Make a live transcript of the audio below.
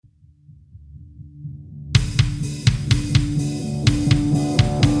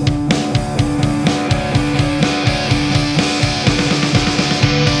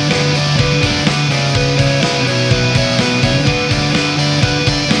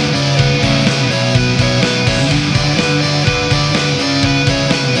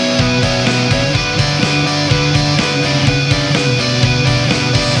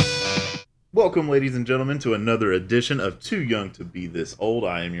ladies and gentlemen, to another edition of Too Young to Be This Old.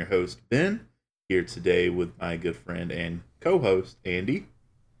 I am your host, Ben, here today with my good friend and co-host, Andy.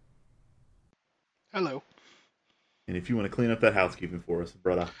 Hello. And if you want to clean up that housekeeping for us,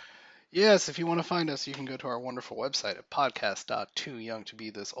 brother. Yes, if you want to find us, you can go to our wonderful website at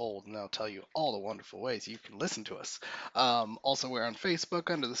podcast.tooyoungtobethisold, and that'll tell you all the wonderful ways you can listen to us. Also, we're on Facebook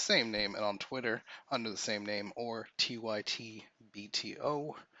under the same name, and on Twitter under the same name, or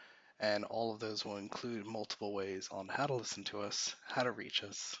TYTBTO. And all of those will include multiple ways on how to listen to us, how to reach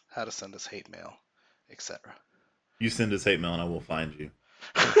us, how to send us hate mail, etc. You send us hate mail and I will find you.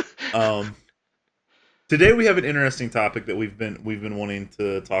 Today we have an interesting topic that we've been wanting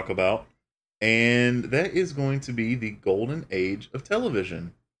to talk about, and that is going to be the golden age of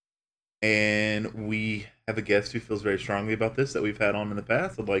television. And we have a guest who feels very strongly about this that we've had on in the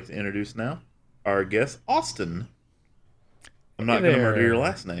past. I'd like to introduce now our guest, Austin. I'm not going to murder your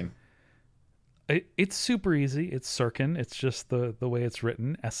last name. It's super easy. It's Sirkin. It's just the way it's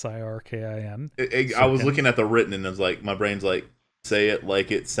written, Sirkin. I was looking at the written and it's like my brain's like, say it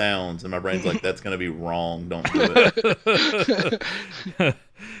like it sounds, and my brain's like, that's going to be wrong. Don't do it.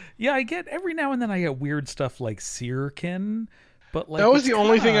 Yeah, I get every now and then I get weird stuff like Sirkin, but like that was the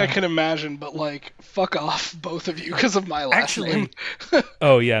only thing I can imagine. But like, fuck off, both of you, because of my last name.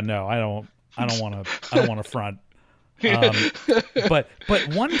 Oh yeah, no, I don't want to front. But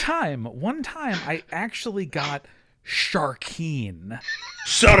one time I actually got Sharkeen.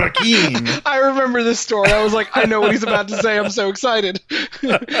 I remember this story. I was like, I know what he's about to say. I'm so excited.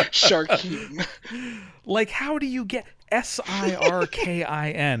 Sharkeen. Like, how do you get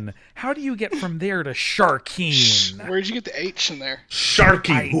Sirkin? How do you get from there to Sharkeen? Where'd you get the H in there?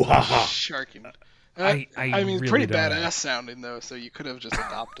 Sharky. Sharkeen. I mean, really pretty don't badass know. sounding though, so you could have just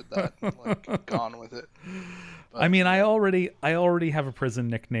adopted that, like gone with it. But, I mean, I already have a prison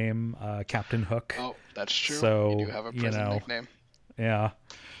nickname, Captain Hook. Oh, that's true. So, you do have a prison nickname. Yeah.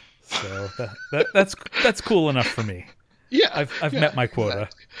 So that's cool enough for me. Yeah, I've met my quota.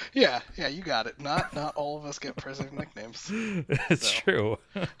 Exactly. Yeah, you got it. Not all of us get prison nicknames. It's true.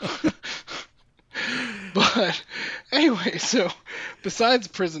 But anyway, so besides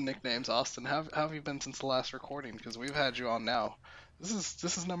prison nicknames, Austin, how have you been since the last recording? Because we've had you on now. This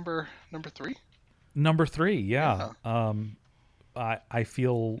is number 3. Number 3, yeah. I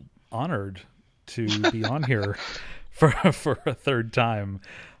feel honored to be on here for a third time.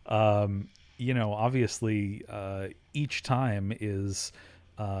 Obviously, each time is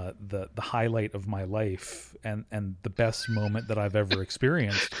the highlight of my life and the best moment that I've ever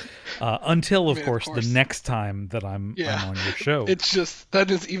experienced. Until, of course, the next time that I'm on your show. It's just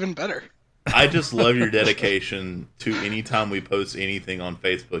that is even better. I just love your dedication to any time we post anything on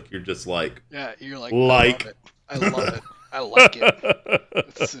Facebook. You're just like, yeah, you're like, I love it. I like it.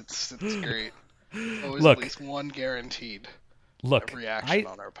 It's great. Always at least one guaranteed. Reaction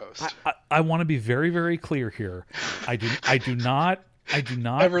on our post. I want to be very, very clear here. I do not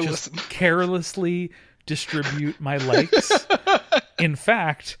ever just listen. Carelessly distribute my likes. In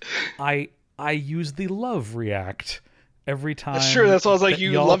fact, I use the love react every time. That's true. That's why I was like,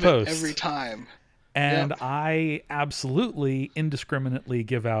 you love post. It every time. And yep. I absolutely indiscriminately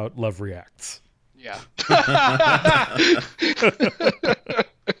give out love reacts. Yeah.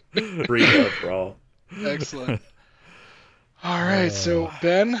 free love for all. Excellent. All right, so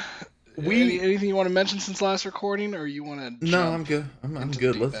Ben, anything you want to mention since last recording, or you want to? No, I'm good. I'm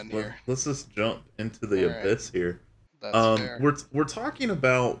good. Let's just jump into the abyss here. That's fair. We're talking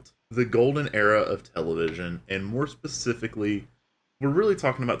about the golden era of television, and more specifically, we're really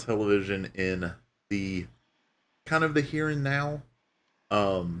talking about television in the kind of the here and now.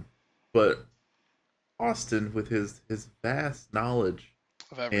 But Austin, with his vast knowledge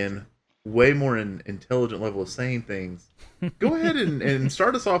and way more intelligent level of saying things, go ahead and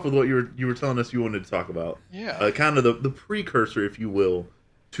start us off with what you were telling us you wanted to talk about. Yeah. Kind of the precursor, if you will,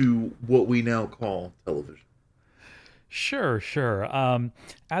 to what we now call television. Sure.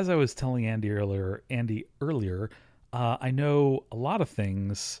 As I was telling Andy earlier, I know a lot of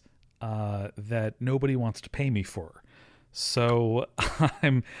things that nobody wants to pay me for. So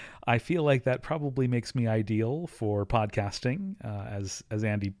I feel like that probably makes me ideal for podcasting, as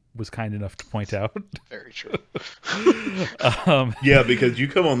Andy was kind enough to point out. Very true. Yeah, because you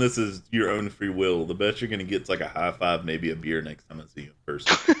come on this as your own free will. The best you're going to get is like a high five, maybe a beer next time I see you in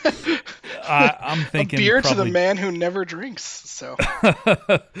person. I'm thinking a beer probably... to the man who never drinks. So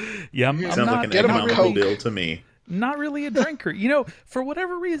yeah, I'm sounds like an economical deal to me. Not really a drinker, for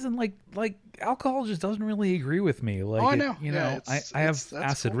whatever reason. Like alcohol just doesn't really agree with me. Like, I know. I have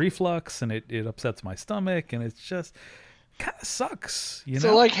acid reflux, and it upsets my stomach, and it's just kind of sucks, you know?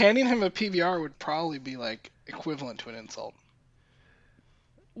 So, like, handing him a PBR would probably be, like, equivalent to an insult.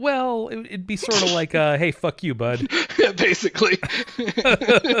 Well, it'd be sort of like, hey, fuck you, bud. Basically.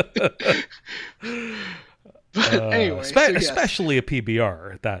 Anyway, especially a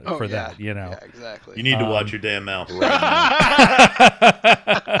PBR that, you know. Yeah, exactly. You need to watch your damn mouth right now.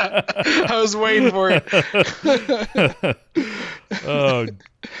 I was waiting for it. Oh,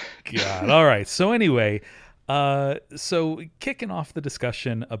 God. All right. So anyway, so kicking off the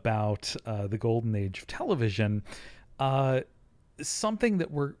discussion about the golden age of television, something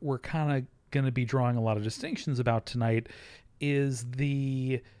that we're kind of going to be drawing a lot of distinctions about tonight is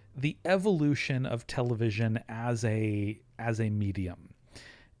the evolution of television as a medium.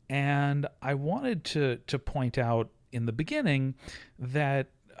 And I wanted to point out in the beginning that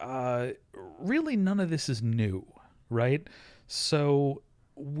really none of this is new, right? So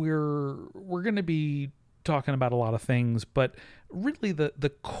we're going to be talking about a lot of things, but really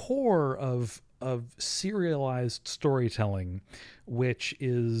the core of serialized storytelling, which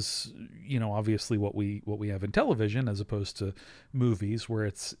is, you know, obviously what we have in television as opposed to movies, where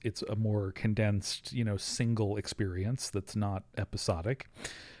it's a more condensed, you know, single experience that's not episodic.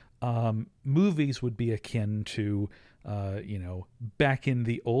 Movies would be akin to, you know, back in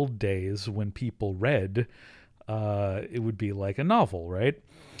the old days when people read, it would be like a novel, right?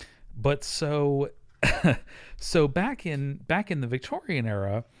 But so back in the Victorian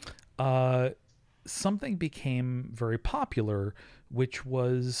era, something became very popular, which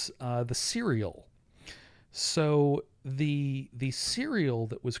was the serial. So the serial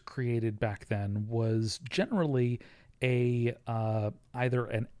that was created back then was generally a either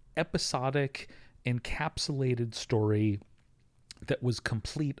an episodic encapsulated story that was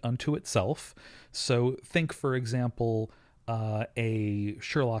complete unto itself. So think, for example, a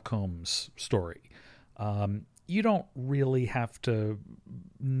Sherlock Holmes story. You don't really have to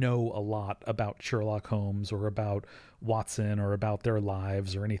know a lot about Sherlock Holmes or about Watson or about their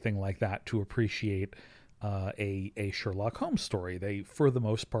lives or anything like that to appreciate a Sherlock Holmes story. They, for the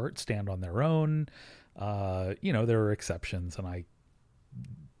most part, stand on their own. You know, there are exceptions, and I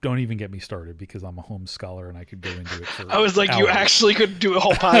don't even get me started because I'm a Holmes scholar and I could go into it for I was like, hours. you actually could do a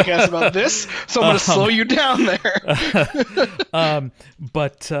whole podcast about this, so I'm going to slow you down there.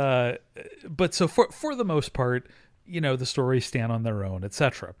 But so for the most part, you know, the stories stand on their own,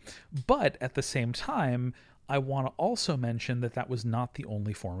 etc. But at the same time, I want to also mention that was not the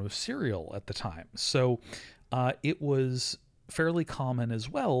only form of serial at the time. So it was fairly common as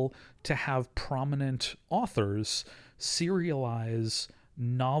well to have prominent authors serialize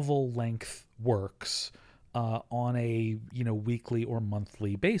novel-length works on a, you know, weekly or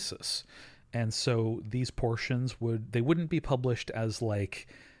monthly basis. And so these portions wouldn't be published as like,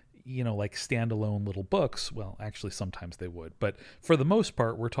 you know, like standalone little books. Well, actually, sometimes they would. But for the most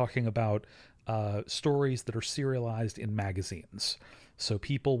part, we're talking about stories that are serialized in magazines. So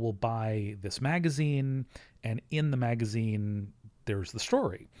people will buy this magazine, and in the magazine, there's the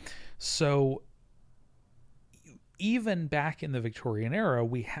story. So even back in the Victorian era,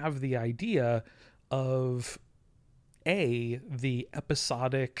 we have the idea of the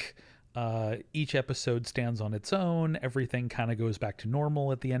episodic, each episode stands on its own, everything kind of goes back to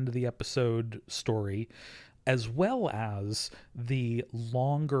normal at the end of the episode story, as well as the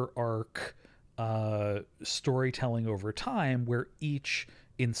longer arc storytelling over time where each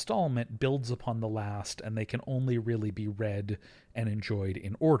installment builds upon the last and they can only really be read and enjoyed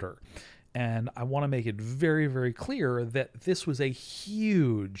in order. And I want to make it very, very clear that this was a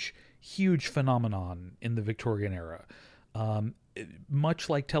huge, huge phenomenon in the Victorian era. Much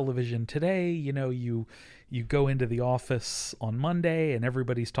like television today, you know, you go into the office on Monday and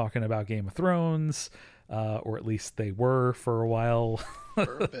everybody's talking about Game of Thrones, or at least they were for a while.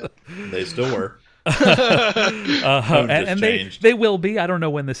 For a bit. They still were. And they will be. I don't know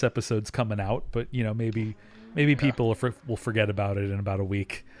when this episode's coming out, but you know, maybe people will forget about it in about a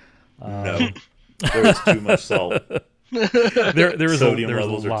week. No, there's too much salt. There's Sodium a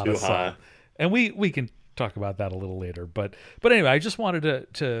levels lot are too of salt. high, and we can talk about that a little later. But anyway, I just wanted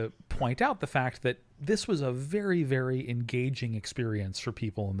to point out the fact that this was a very, very engaging experience for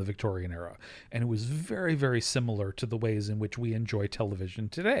people in the Victorian era, and it was very, very similar to the ways in which we enjoy television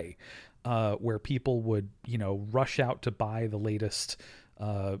today, where people would, you know, rush out to buy the latest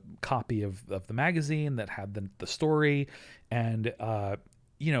copy of the magazine that had the story, and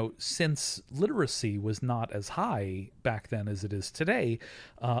you know, since literacy was not as high back then as it is today,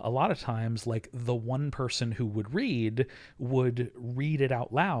 a lot of times, like, the one person who would read it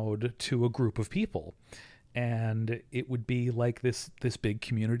out loud to a group of people, and it would be like this big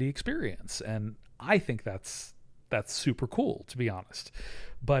community experience. And I think that's that's super cool, to be honest.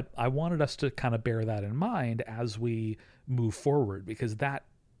 But I wanted us to kind of bear that in mind as we move forward, because that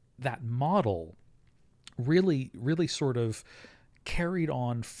model really sort of carried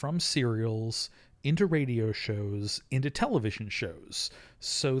on from serials into radio shows, into television shows.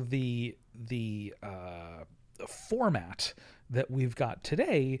 So the format that we've got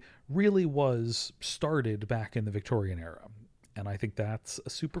today really was started back in the Victorian era. And I think that's a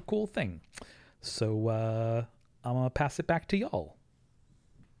super cool thing. So I'm going to pass it back to y'all.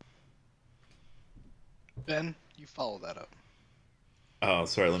 Ben, you follow that up. Oh,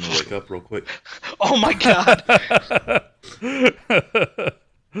 sorry, let me wake up real quick. Oh my god!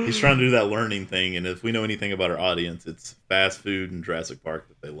 He's trying to do that learning thing, and if we know anything about our audience, it's fast food and Jurassic Park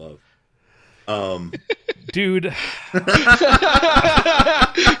that they love. Dude.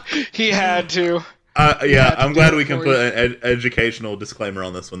 He had to. Yeah, I'm glad we can put an educational disclaimer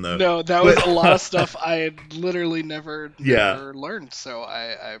on this one, though. No, that was a lot of stuff I had literally never learned, so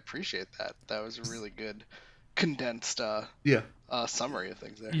I appreciate that. That was a really good, condensed summary of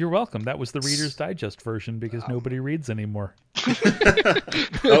things there. You're welcome. That was the Reader's Digest version, because nobody reads anymore.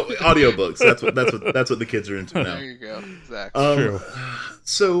 Audiobooks. That's what the kids are into now. There you go. Exactly. True.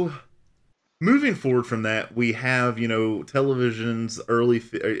 So, moving forward from that, we have, television's early,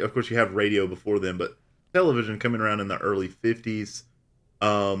 of course you have radio before then, but television coming around in the early 50s.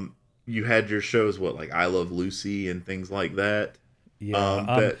 You had your shows, like I Love Lucy and things like that.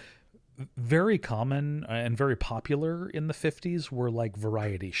 Yeah. Very common and very popular in the 50s were like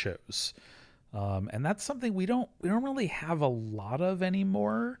variety shows. And that's something we don't really have a lot of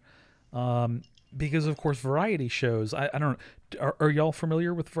anymore. Because of course, variety shows, I don't know. Are y'all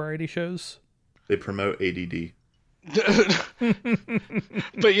familiar with variety shows? They promote ADD.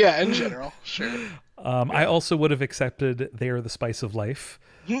 But yeah, in general, sure. I also would have accepted They Are the Spice of Life.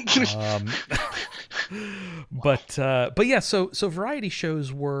 But yeah, so variety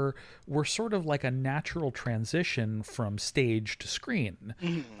shows were sort of like a natural transition from stage to screen,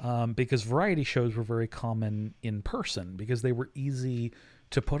 because variety shows were very common in person because they were easy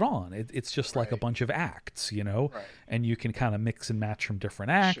to put on. It's just like a bunch of acts, and you can kind of mix and match from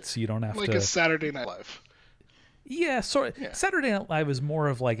different acts. You don't have like a Saturday Night Live. Yeah, Saturday Night Live is more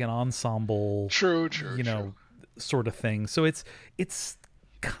of like an ensemble, true, sort of thing. So it's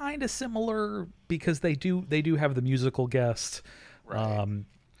kind of similar because they do have the musical guest. Right.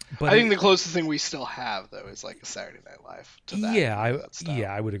 But I think the closest thing we still have though is like a Saturday Night Live to that.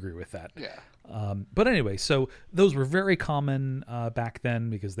 I would agree with that. Yeah. But anyway, so those were very common back then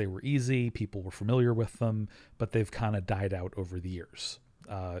because they were easy. People were familiar with them, but they've kind of died out over the years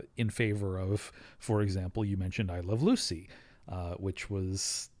in favor of, for example, you mentioned I Love Lucy, which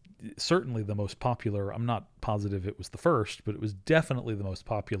was certainly the most popular. I'm not positive it was the first, but it was definitely the most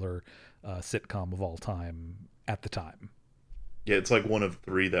popular sitcom of all time at the time. Yeah, it's like one of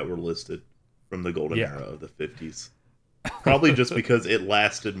 3 that were listed from the golden era of the 50s. Probably just because it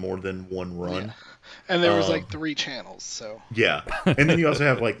lasted more than one run. Yeah. And there was like 3 channels, so. Yeah. And then you also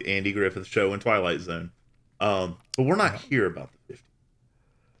have like the Andy Griffith Show and Twilight Zone. But we're not here about the 50s.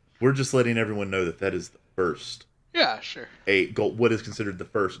 We're just letting everyone know that is the first. Yeah, sure. What is considered the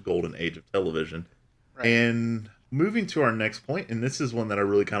first golden age of television. Right. And moving to our next point, and this is one that I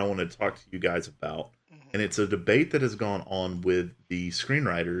really kind of wanted to talk to you guys about. Mm-hmm. And it's a debate that has gone on with the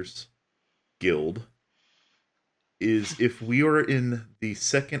Screenwriters Guild, is if we are in the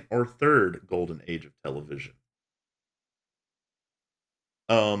second or third golden age of television.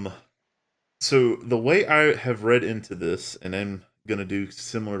 So the way I have read into this, and I'm going to do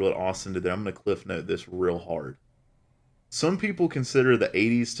similar to what Austin did there, I'm going to cliff note this real hard. Some people consider the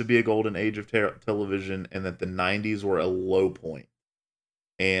 80s to be a golden age of television and that the 90s were a low point.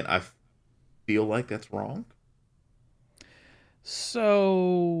 And I feel like that's wrong.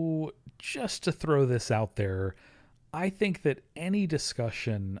 So, just to throw this out there, I think that any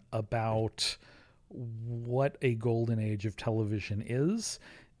discussion about what a golden age of television is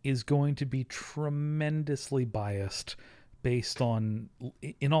going to be tremendously biased based on,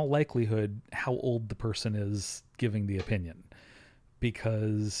 in all likelihood, how old the person is giving the opinion.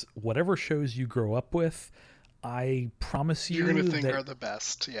 Because whatever shows you grow up with, I promise you you're going to think are the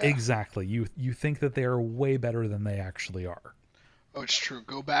best. Yeah. Exactly. You think that they are way better than they actually are. Oh, it's true.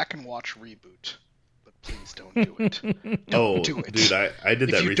 Go back and watch Reboot. But please don't do it. Don't do it. Dude, I did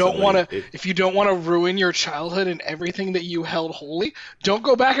that recently. If you don't want to ruin your childhood and everything that you held holy, don't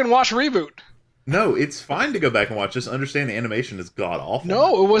go back and watch Reboot. No, it's fine to go back and watch. Just understand the animation is god awful.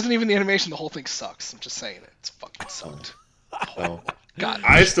 No, it wasn't even the animation. The whole thing sucks. I'm just saying it. It's fucking sucked. Oh. God.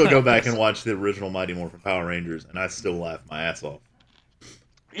 I still go back and watch the original Mighty Morphin Power Rangers, and I still laugh my ass off.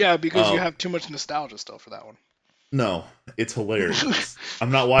 Yeah, because you have too much nostalgia still for that one. No, it's hilarious.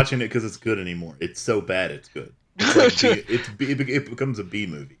 I'm not watching it because it's good anymore. It's so bad it's good. It's like it becomes a B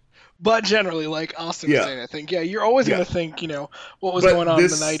movie. But generally, like Austin was saying, I think, you're always going to think, what was going on in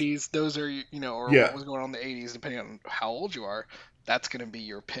the 90s, those are, or what was going on in the 80s, depending on how old you are, that's going to be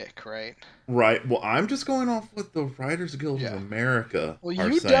your pick, right? Right. Well, I'm just going off what the Writers Guild of America are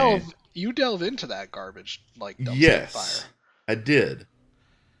saying. You delve into that garbage, like, yes, I did.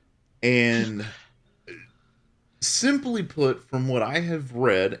 And simply put, from what I have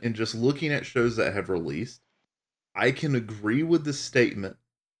read and just looking at shows that have released, I can agree with the statement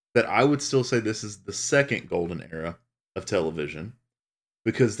that I would still say this is the second golden era of television,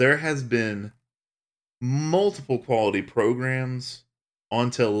 because there has been multiple quality programs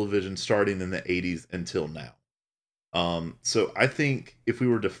on television starting in the 80s until now. So I think if we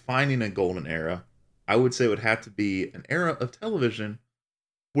were defining a golden era, I would say it would have to be an era of television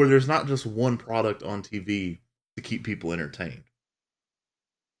where there's not just one product on TV to keep people entertained.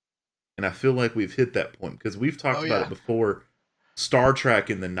 And I feel like we've hit that point because we've talked about it before. Star Trek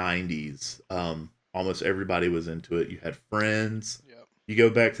in the 90s, almost everybody was into it. You had Friends. Yep. You go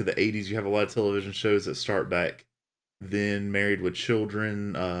back to the 80s, you have a lot of television shows that start back then, Married with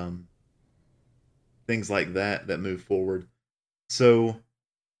Children, things like that move forward. So,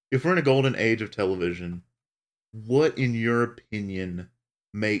 if we're in a golden age of television, what, in your opinion,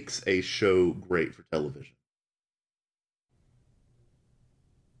 makes a show great for television?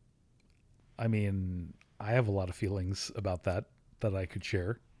 I mean, I have a lot of feelings about that I could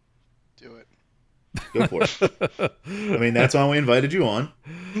share. Do it. Go for it. I mean, that's why we invited you on.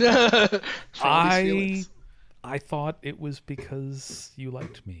 I thought it was because you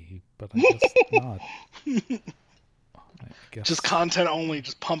liked me, but I guess not. Just content only.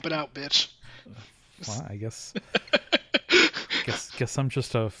 Just pump it out, bitch. Well, I guess I'm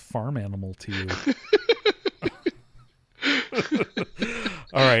just a farm animal to you.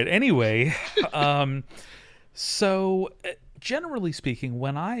 All right. Anyway, so generally speaking,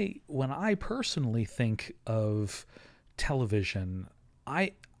 when I personally think of television,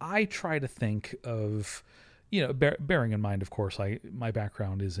 I try to think of, bearing in mind, of course, my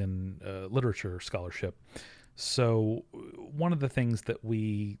background is in literature scholarship. So one of the things that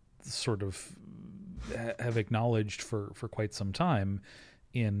we sort of have acknowledged for quite some time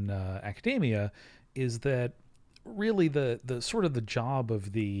in academia is that really the sort of the job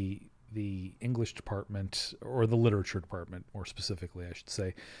of the English department, or the literature department more specifically, I should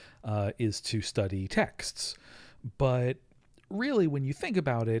say, is to study texts. But really, when you think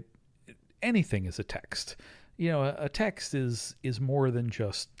about it, anything is a text. A text is more than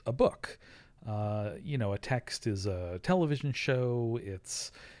just a book. A text is a television show.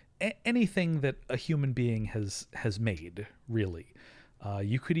 It's anything that a human being has made, really.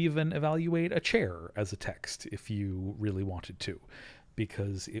 You could even evaluate a chair as a text if you really wanted to,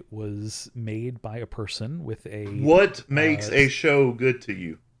 because it was made by a person with a... What makes a show good to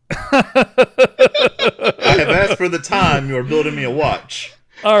you? I have asked for the time. You are building me a watch.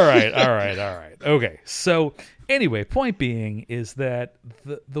 All right. Okay. So anyway, point being is that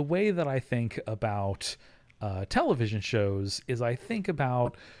the way that I think about television shows is I think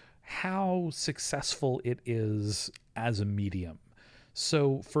about how successful it is as a medium.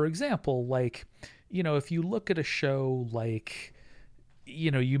 So, for example, if you look at a show like,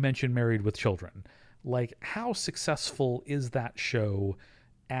 you mentioned Married with Children, like how successful is that show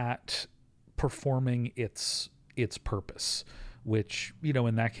at performing its purpose, which,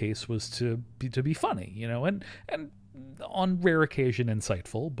 in that case was to be funny, and on rare occasion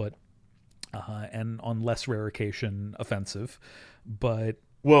insightful, but and on less rare occasion offensive. But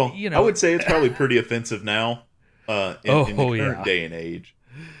well, I would say it's probably pretty offensive now. In the current day and age.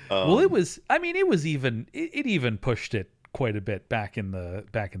 Well, it was even pushed it quite a bit back in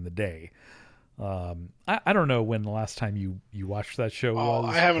the day. I don't know when the last time you watched that show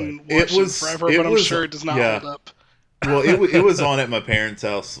was. I haven't watched it forever, but I'm sure it does not hold up. Well, it was on at my parents'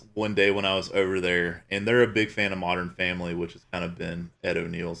 house one day when I was over there, and they're a big fan of Modern Family, which has kind of been Ed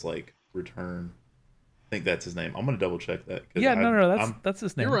O'Neill's return. I think that's his name. I'm gonna double check that. Yeah, no, that's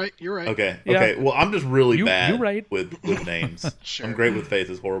his name. You're right. Okay. Well, I'm just really bad with names. Sure. I'm great with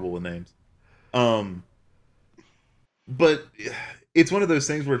faces, horrible with names. But it's one of those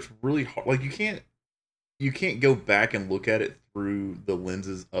things where it's really hard. Like you can't go back and look at it through the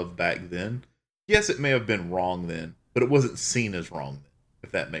lenses of back then. Yes, it may have been wrong then, but it wasn't seen as wrong then,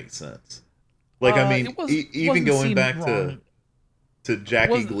 if that makes sense. Even going back to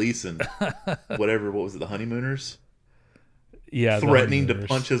Jackie Gleason, what was it, The Honeymooners? Yeah, threatening to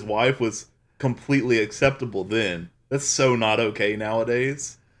punch his wife was completely acceptable then. That's so not okay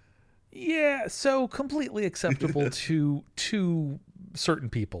nowadays. Yeah, so completely acceptable to certain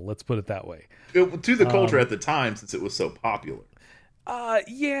people. Let's put it that way. To the culture at the time, since it was so popular.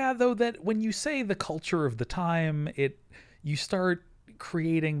 Yeah, though that when you say the culture of the time, you start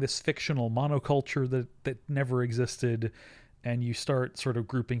creating this fictional monoculture that never existed, and you start sort of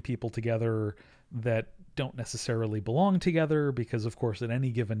grouping people together that don't necessarily belong together because, of course, at any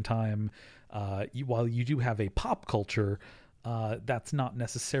given time, while you do have a pop culture, that's not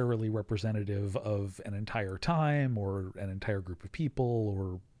necessarily representative of an entire time or an entire group of people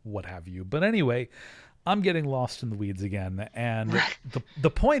or what have you. But anyway, I'm getting lost in the weeds again, and the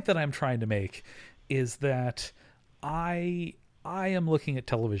point that I'm trying to make is that I am looking at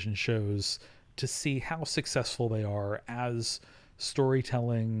television shows to see how successful they are as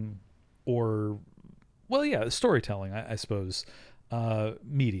storytelling storytelling, I suppose,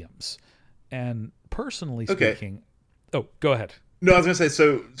 mediums. And personally speaking, oh, go ahead. No, I was gonna say,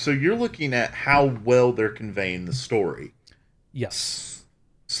 so you're looking at how well they're conveying the story. Yes.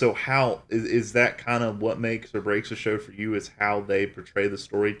 So how is that kind of what makes or breaks a show for you? Is how they portray the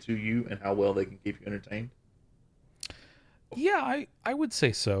story to you and how well they can keep you entertained? Yeah, I would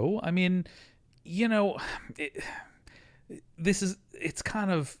say so. I mean, it's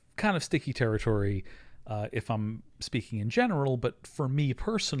kind of sticky territory if I'm speaking in general, but for me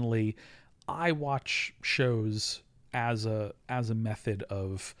personally, I watch shows as a method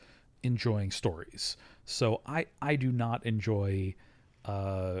of enjoying stories. So I do not enjoy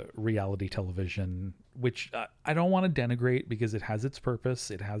reality television, which I don't want to denigrate because it has its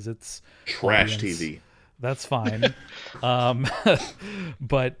purpose. It has its trash audience. TV. That's fine.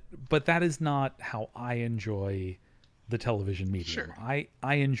 But that is not how I enjoy the television medium. Sure.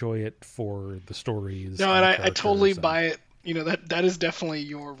 I enjoy it for the stories. No, and I totally buy it. That is definitely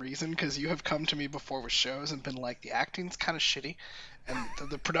your reason, because you have come to me before with shows and been like, the acting's kind of shitty and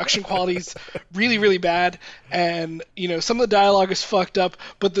the production quality's really, really bad, and some of the dialogue is fucked up,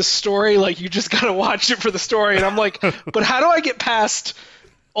 but the story, like, you just gotta watch it for the story. And I'm like, but how do I get past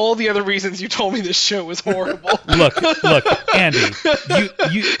all the other reasons you told me this show was horrible? Look, Andy,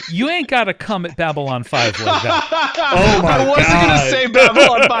 you ain't got to come at Babylon 5 like that. Oh my God. I wasn't going to say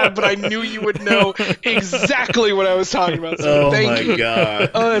Babylon 5, but I knew you would know exactly what I was talking about. So thank you.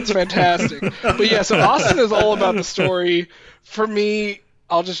 God. Oh, that's fantastic. But yeah, so Austin is all about the story. For me,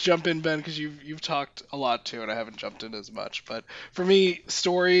 I'll just jump in, Ben, because you've talked a lot too, and I haven't jumped in as much. But for me,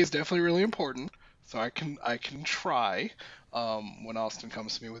 story is definitely really important. So I can try. When Austin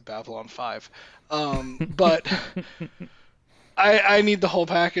comes to me with Babylon 5. But I need the whole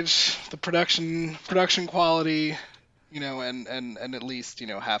package, the production quality, and at least,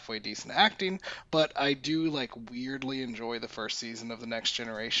 halfway decent acting. But I do, weirdly enjoy the first season of The Next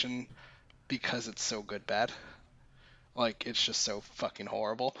Generation because it's so good bad. It's just so fucking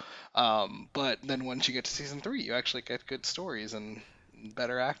horrible. But then once you get to season 3, you actually get good stories and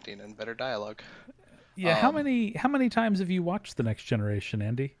better acting and better dialogue. Yeah, how many times have you watched The Next Generation,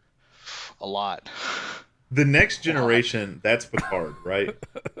 Andy? A lot. The Next Generation, that's Picard, right?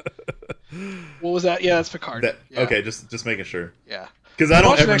 What was that? Yeah, that's Picard. Yeah. Okay, just making sure. Yeah. Because I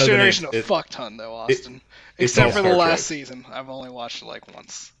don't ever The Next know Generation the name. A fuck ton though, Austin. Except for the last season, I've only watched it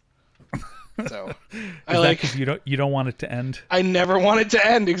once. So I like because you don't want it to end. I never want it to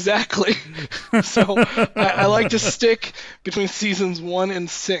end, exactly. So I like to stick between seasons 1 and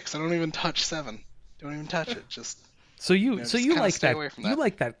 6. I don't even touch 7. Don't even touch it. Just you like that. You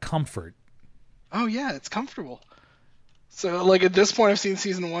like that comfort. Oh yeah, it's comfortable. So at this point, I've seen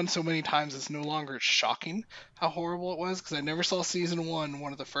season 1 so many times, it's no longer shocking how horrible it was, because I never saw season 1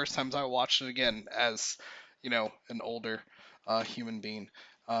 one of the first times I watched it again as an older human being,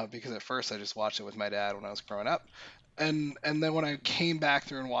 because at first I just watched it with my dad when I was growing up. And then when I came back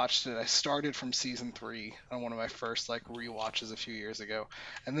through and watched it, I started from season 3 on one of my first rewatches a few years ago.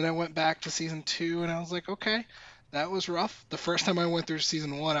 And then I went back to season 2 and I was like, okay, that was rough. The first time I went through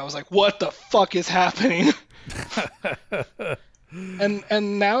season 1, I was like, what the fuck is happening?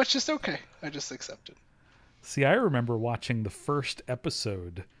 and now it's just okay. I just accept it. See, I remember watching the first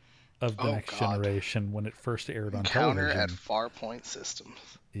episode of The Next Generation when it first aired on television. Encounter at Farpoint Systems.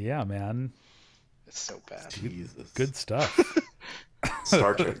 Yeah, man. It's so bad. Jesus. Good stuff.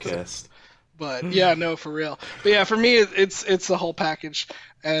 Star Trek cast. But yeah, no, for real. But yeah, for me, it's the whole package,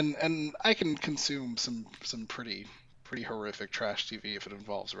 and I can consume some pretty horrific trash TV if it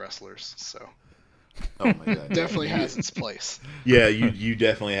involves wrestlers. So. Oh my God. Definitely has its place. Yeah, you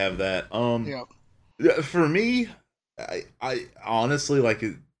definitely have that. Yeah. For me, I honestly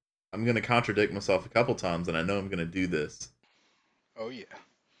I'm gonna contradict myself a couple times, and I know I'm gonna do this. Oh yeah.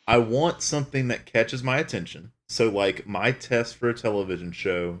 I want something that catches my attention. So, like, my test for a television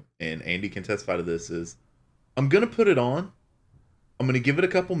show, and Andy can testify to this, is I'm going to put it on. I'm going to give it a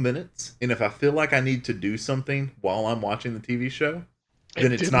couple minutes. And if I feel like I need to do something while I'm watching the TV show,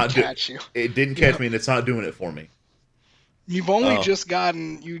 then it's not catch you. It didn't catch me, and it's not doing it for me. You've only just got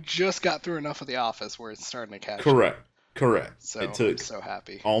through enough of The Office where it's starting to catch you. Correct. So it took I'm so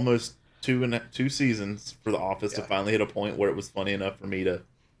happy. Almost two seasons for The Office to finally hit a point where it was funny enough for me to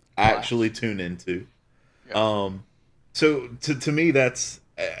actually tune into. Yeah. So to me, that's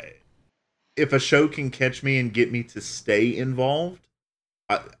if a show can catch me and get me to stay involved,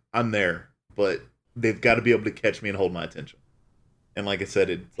 I'm there. But they've got to be able to catch me and hold my attention. And like I said,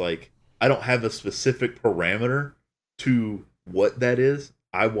 it's like I don't have a specific parameter to what that is.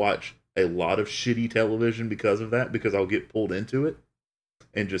 I watch a lot of shitty television because of that, because I'll get pulled into it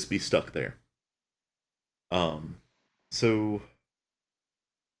and just be stuck there. So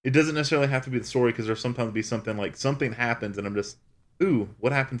it doesn't necessarily have to be the story, because there's sometimes be something like something happens and I'm just, ooh,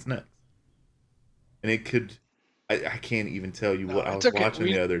 what happens next? And it could, I can't even tell you what I was watching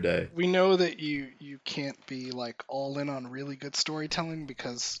the other day. We know that you can't be like all in on really good storytelling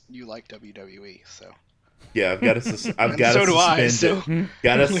because you like WWE, so. Yeah, I've got to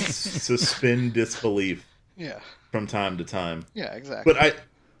suspend disbelief. Yeah. From time to time. Yeah, exactly. But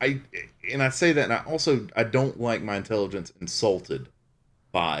I say that, and I don't like my intelligence insulted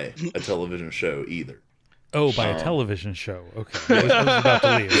by a television show either. Oh, by a television show. Okay. I was about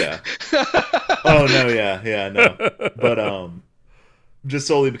to leave. Yeah. Oh no, yeah, no. But just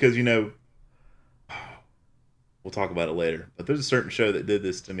solely because, we'll talk about it later. But there's a certain show that did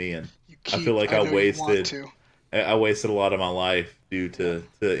this to me, and I feel like I wasted a lot of my life due to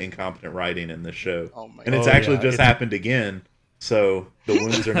incompetent writing in this show. Oh my and it's actually just happened again, so the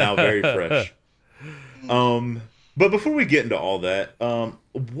wounds are now very fresh. But before we get into all that,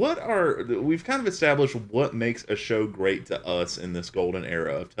 we've kind of established what makes a show great to us in this golden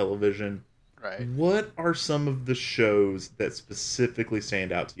era of television. Right. What are some of the shows that specifically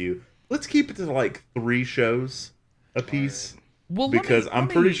stand out to you? Let's keep it to like 3 shows a piece. Right. Well, because I'm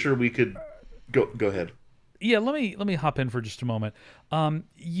pretty sure we could go ahead. Yeah, let me hop in for just a moment.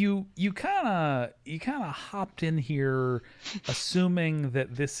 You kind of hopped in here assuming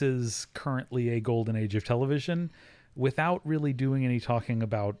that this is currently a golden age of television without really doing any talking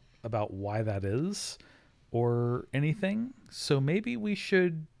about why that is or anything. So maybe we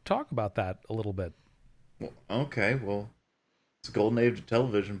should talk about that a little bit. Well, okay, well, it's a golden age of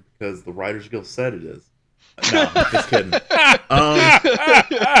television because the Writers Guild said it is. No, just kidding. Well,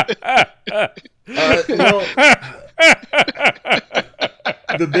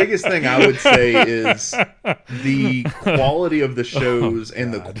 the biggest thing I would say is the quality of the shows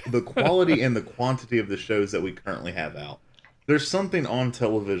and the quality and the quantity of the shows that we currently have out. There's something on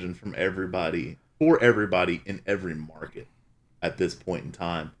television for everybody in every market at this point in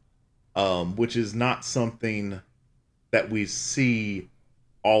time, which is not something that we see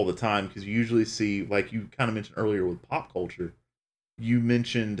all the time, because you usually see, like you kind of mentioned earlier with pop culture, you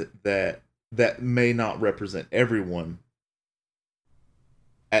mentioned that may not represent everyone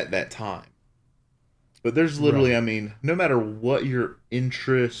at that time. But there's literally, right. I mean, no matter what your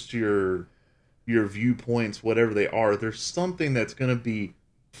interests, your viewpoints, whatever they are, there's something that's going to be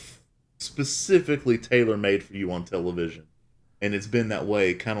specifically tailor-made for you on television. And it's been that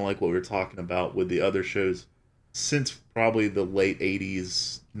way, kind of like what we were talking about with the other shows, since probably the late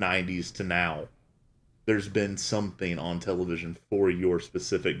 80s, 90s to now. There's been something on television for your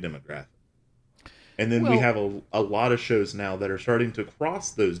specific demographic. And then we have a lot of shows now that are starting to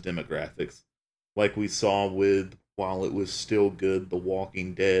cross those demographics, like we saw with, while it was still good, The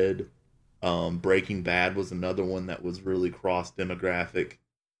Walking Dead. Breaking Bad was another one that was really cross-demographic.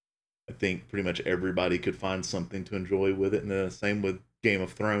 I think pretty much everybody could find something to enjoy with it, and the same with Game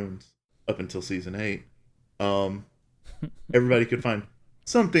of Thrones up until season 8. Everybody could find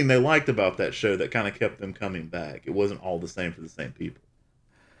something they liked about that show that kind of kept them coming back. It wasn't all the same for the same people.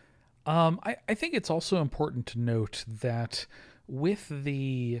 I think it's also important to note that with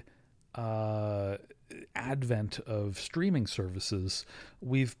the advent of streaming services,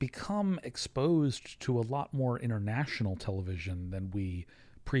 we've become exposed to a lot more international television than we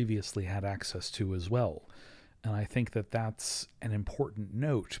previously had access to as well. And I think that that's an important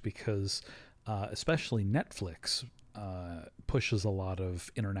note because especially Netflix pushes a lot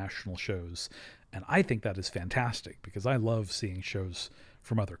of international shows. And I think that is fantastic because I love seeing shows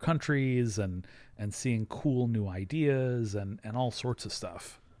from other countries and seeing cool new ideas and all sorts of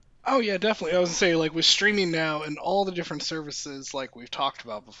stuff. Oh yeah, definitely. I was gonna say, like, with streaming now and all the different services like we've talked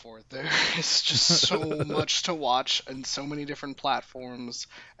about before, there is just so much to watch and so many different platforms,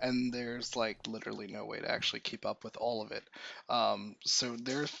 and there's like literally no way to actually keep up with all of it. So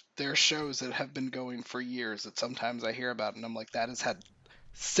there are shows that have been going for years that sometimes I hear about, and I'm like, that has had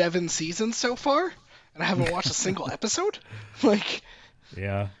 7 seasons so far, and I haven't watched a single episode. Like,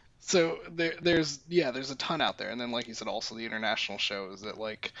 Yeah. so there's a ton out there, and then like you said, also the international shows that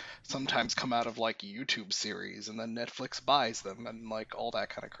like sometimes come out of like YouTube series, and then Netflix buys them, and like all that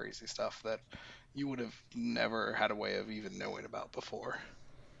kind of crazy stuff that you would have never had a way of even knowing about before.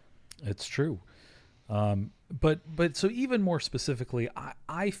 It's true. But so even more specifically,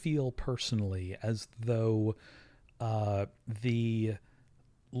 I feel personally as though the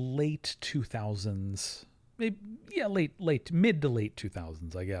late 2000s, maybe, yeah, late mid to late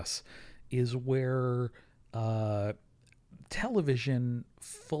 2000s, I guess, is where television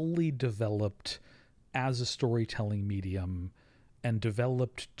fully developed as a storytelling medium and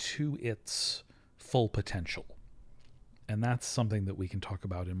developed to its full potential. And that's something that we can talk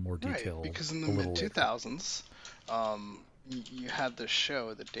about in more Right, detail because in the a mid little later. 2000s, you had this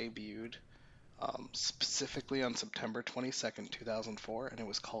show that debuted specifically on September 22nd, 2004, and it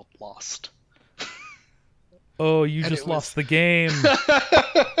was called Lost. Oh, you And just it lost was the game.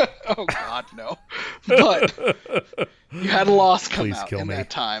 oh God, no! But you had Lost come Please out kill in me. that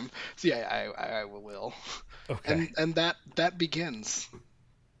time, so yeah, I will. Okay. And that begins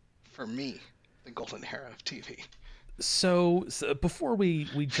for me the golden era of TV. So before we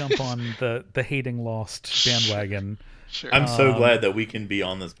jump on the hating Lost bandwagon, Sure. I'm so glad that we can be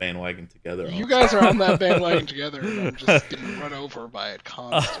on this bandwagon together. You guys are on that bandwagon together, and I'm just getting run over by it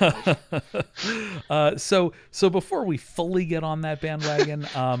constantly. so before we fully get on that bandwagon,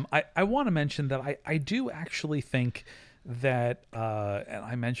 I want to mention that I do actually think that, and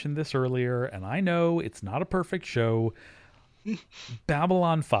I mentioned this earlier, and I know it's not a perfect show.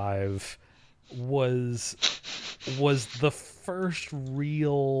 Babylon 5 was the first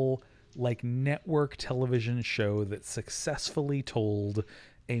real like network television show that successfully told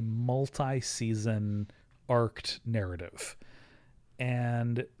a multi-season arced narrative,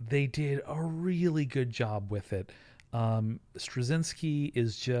 and they did a really good job with it. Straczynski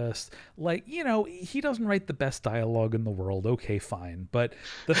is just like, he doesn't write the best dialogue in the world. Okay, fine. But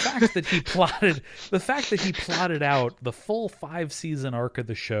the fact that he plotted out the full 5-season arc of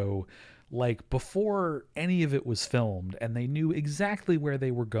the show, like before any of it was filmed, and they knew exactly where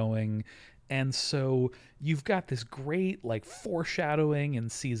they were going. And so you've got this great like foreshadowing in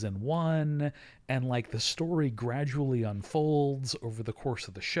season 1, and like the story gradually unfolds over the course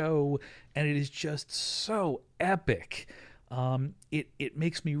of the show, and it is just so epic. It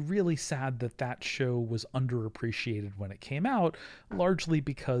makes me really sad that show was underappreciated when it came out, largely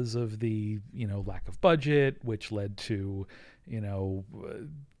because of the lack of budget, which led to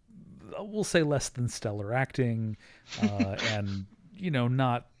we'll say less than stellar acting, and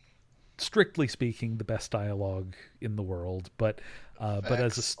not strictly speaking the best dialogue in the world, but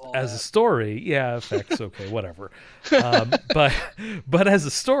as a story, yeah, effects, okay, whatever. But as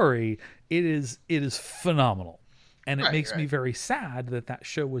a story, it is phenomenal, and it makes me very sad that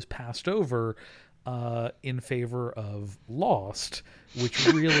show was passed over in favor of Lost, which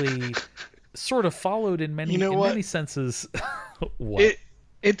really sort of followed in many senses. What?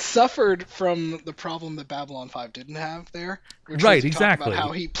 It suffered from the problem that Babylon 5 didn't have there. Which right, was exactly. about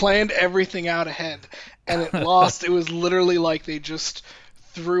how he planned everything out ahead, and it Lost. It was literally like they just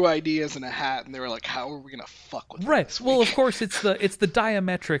threw ideas in a hat, and they were like, "How are we gonna fuck with right?" This well, week? Of course, it's the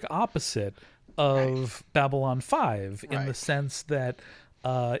diametric opposite of Babylon 5 in the sense that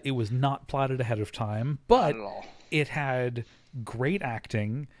it was not plotted ahead of time, but Not at all. it had great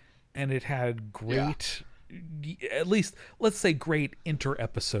acting, and it had great. At least let's say great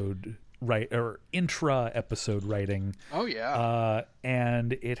intra-episode writing. Oh yeah.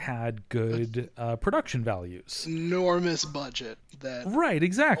 And it had good production values. Enormous budget that. Right,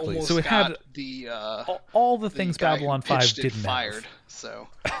 exactly. So it got had the all the things guy Babylon who 5 pitched it didn't fired. have. So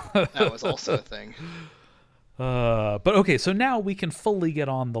that was also a thing. But okay, so now we can fully get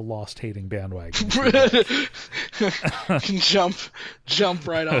on the Lost hating bandwagon. Can jump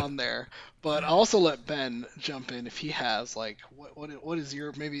right on there. But I'll also let Ben jump in if he has like what is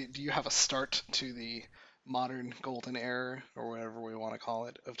your, maybe do you have a start to the modern golden era or whatever we want to call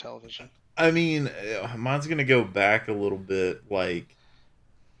it of television? I mean, mine's gonna go back a little bit. Like,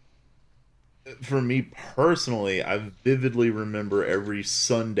 for me personally, I vividly remember every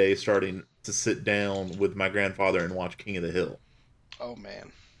Sunday starting to sit down with my grandfather and watch King of the Hill. Oh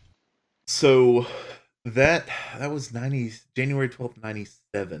man. So that was January 12th,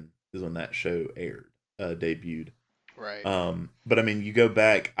 97. is when that show debuted. Right. But I mean, you go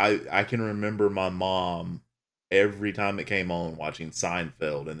back. I can remember my mom every time it came on watching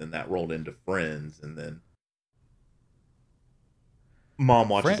Seinfeld, and then that rolled into Friends, and then Mom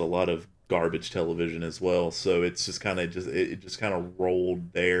watches a lot of garbage television as well. So it's just kind of it just kind of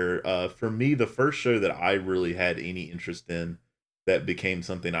rolled there. For me, the first show that I really had any interest in that became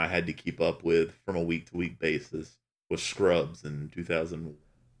something I had to keep up with from a week to week basis was Scrubs in 2000.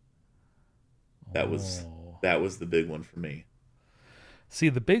 That was the big one for me. See,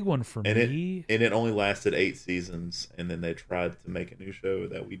 the big one for me... It only lasted 8 seasons, and then they tried to make a new show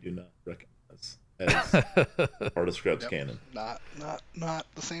that we do not recognize as part of Scrubs canon. Not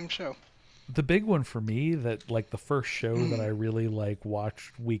the same show. The big one for me, that like the first show that I really like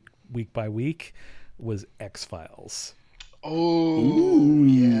watched week by week, was X-Files. Oh,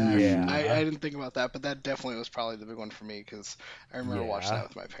 yeah. I didn't think about that, but that definitely was probably the big one for me, because I remember watching that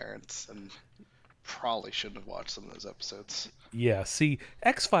with my parents, and probably shouldn't have watched some of those episodes. Yeah, see,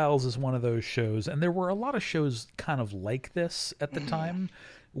 X-Files is one of those shows, and there were a lot of shows kind of like this at the time,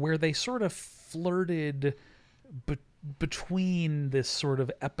 where they sort of flirted between this sort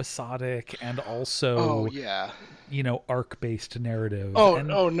of episodic and also arc-based narrative.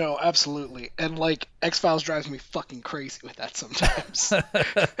 Oh no, absolutely. And like X-Files drives me fucking crazy with that sometimes.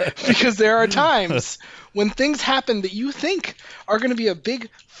 Because there are times when things happen that you think are going to be a big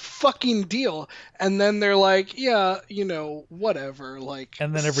fucking deal, and then they're like, whatever, like,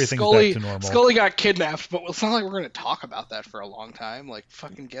 and then everything's back to normal. Scully got kidnapped, but it's not like we're going to talk about that for a long time. Like,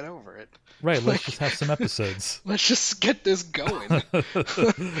 fucking get over it. Right, let's just have some episodes. Let's just get this going.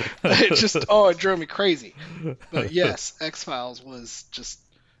 It drove me crazy. But yes, X-Files was just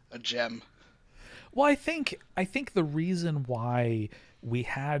a gem. Well, I think the reason why we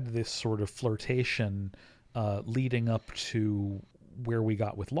had this sort of flirtation leading up to where we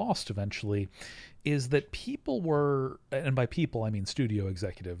got with Lost eventually is that people were, and by people I mean studio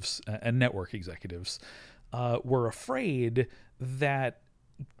executives and network executives, were afraid that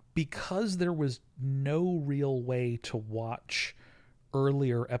because there was no real way to watch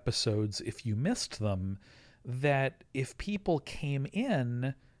earlier episodes if you missed them, that if people came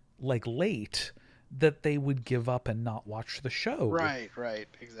in like late, that they would give up and not watch the show. Right,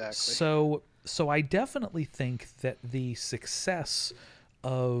 exactly. So I definitely think that the success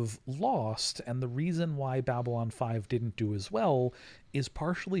of Lost and the reason why Babylon 5 didn't do as well is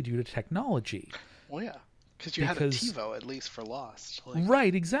partially due to technology. Well, yeah. Because you had a TiVo, at least, for Lost.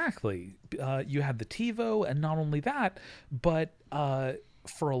 Right, exactly. You had the TiVo, and not only that, but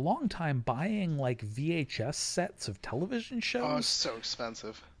for a long time, buying like VHS sets of television shows... Oh, it's so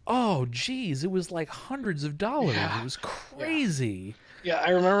expensive. Oh, geez, it was like hundreds of dollars. Yeah. It was crazy. Yeah,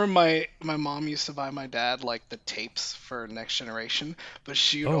 I remember my mom used to buy my dad like the tapes for Next Generation, but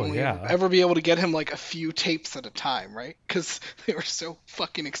she would only ever be able to get him like a few tapes at a time, right? Because they were so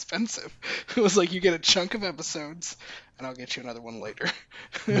fucking expensive. It was like, you get a chunk of episodes, and I'll get you another one later.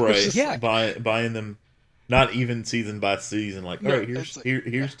 Right. Yeah. Buying them, not even season by season. Like, all right,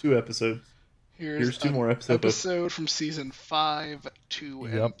 here's 2 episodes. Here's 2 more episodes. Episode from season 5, 2,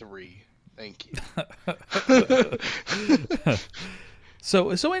 and 3. Thank you.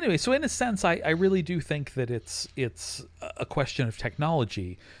 So anyway, in a sense, I really do think that it's a question of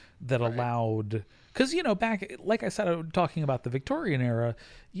technology that allowed, because back, like I said, talking about the Victorian era,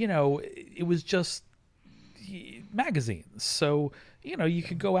 it was just magazines. So you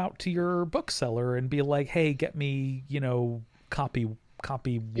could go out to your bookseller and be like, hey, get me copy 1.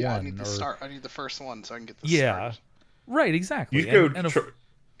 Yeah, I need the first one so I can get the start. Right, exactly. You go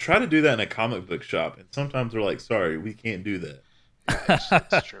try to do that in a comic book shop, and sometimes they're like, sorry, we can't do that.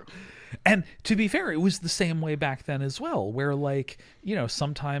 That's true. And to be fair, it was the same way back then as well, where like,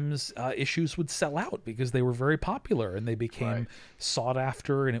 sometimes issues would sell out because they were very popular and they became sought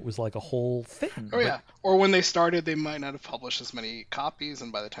after, and it was like a whole thing. Yeah. Or when they started, they might not have published as many copies,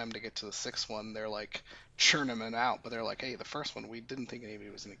 and by the time they get to the 6th one, they're like churning them out, but they're like, hey, the first one, we didn't think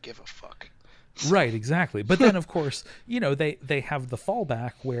anybody was going to give a fuck. Right, exactly. But then, of course, they have the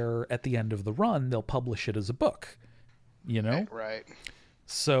fallback where at the end of the run, they'll publish it as a book. Right.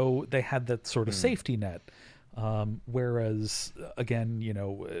 So they had that sort of safety net. Whereas,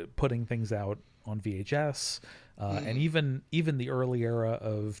 again, putting things out on VHS and even the early era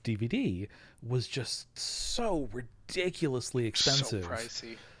of DVD was just so ridiculously expensive. So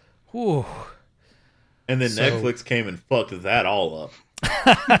pricey. Whew. And then Netflix came and fucked that all up.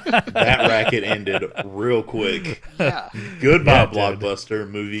 That racket ended real quick. Yeah. Goodbye, Blockbuster,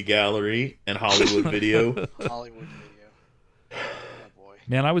 Movie Gallery, and Hollywood Video. Hollywood Video. Oh, boy.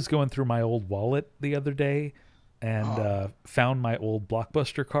 Man, I was going through my old wallet the other day, and found my old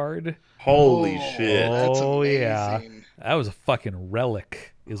Blockbuster card. Holy Oh, shit! that's Oh yeah, amazing. that was a fucking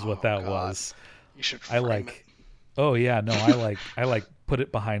relic, is what that God. was. You should I frame like. Oh yeah, no, I like put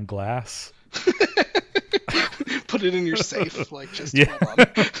it behind glass. it. Put it in your safe, like just Yeah. hold on.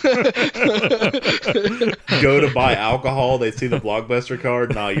 Go to buy alcohol, they see the Blockbuster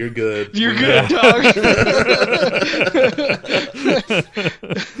card. Nah, you're good. You're We're good, dog.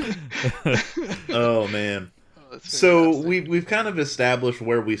 Oh man. Oh, that's So fantastic. we've kind of established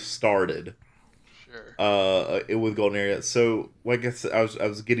where we started Sure. with Golden Area. So like I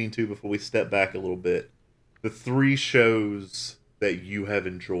was getting to before we step back a little bit, the 3 shows that you have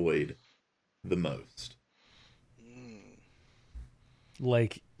enjoyed the most.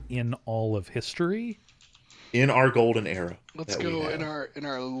 Like in all of history. In our golden era. Let's that we go have. in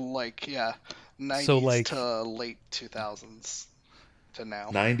our like 90s So, like- to late 2000s to now.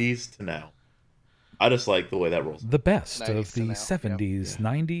 90s to now. I just like the way that rolls. The best 90s of to the now, 70s,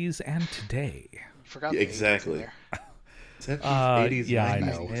 90s, and today. You forgot Yeah, the 80s in exactly. there. 70s, 80s, yeah, I 90s,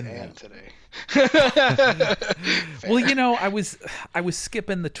 know. 90s and and now. today. Well, you know, I was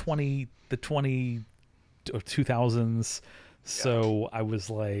skipping the 20 or 2000s, so I was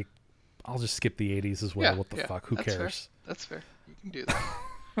like, I'll just skip the 80s as well. Yeah, What the yeah, fuck? Who that's cares? Fair. That's fair. You can do that.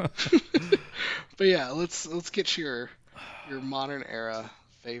 But yeah, let's get your modern era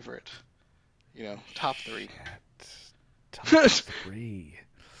favorite. Top 3. Top 3.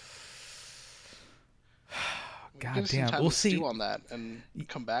 God Give us some damn. time We'll to see. stew on that and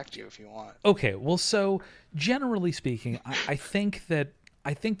come back to you if you want. Okay, well, so generally speaking, I think that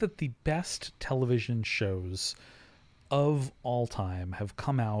the best television shows of all time have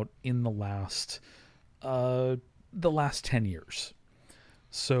come out in the last 10 years.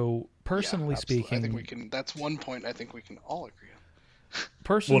 So personally Yeah, absolutely. speaking, I think we can. That's one point I think we can all agree on.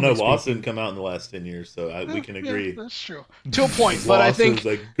 personally Well, no, Lost speaking, didn't come out in the last 10 years, so we can agree. Yeah, that's true. To a point, but I Lost think. is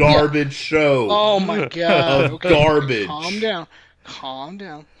a garbage show. Oh my god! Of Okay, garbage. Calm down. Calm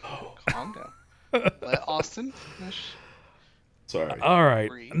down. Calm down. Let Austin finish. Sorry. all right.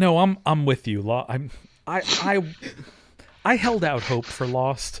 Agree. No, I'm with you. I held out hope for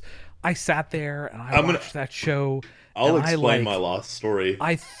Lost. I sat there and I I'm gonna- watched that show. I'll and explain I, my Lost story.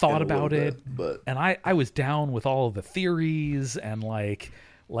 I in thought a little about it, bit, but and I was down with all of the theories, and like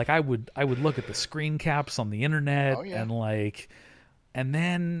I would look at the screen caps on the internet, Oh, yeah. and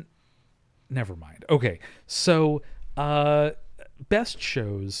then never mind. Okay, so best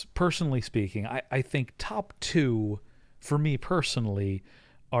shows, personally speaking, I think top 2 for me personally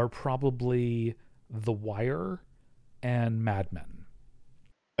are probably The Wire and Mad Men.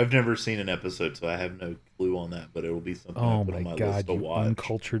 I've never seen an episode, so I have no clue on that. But it will be something I Oh put on my my list god, to you watch.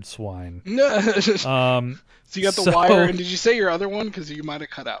 uncultured swine. so you got the so- Wire, and did you say your other one? Because you might have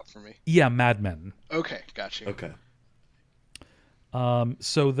cut out for me. Yeah, Mad Men. Okay, got you. Okay.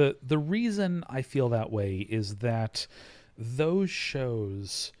 So the reason I feel that way is that those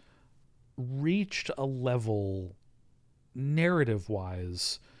shows reached a level narrative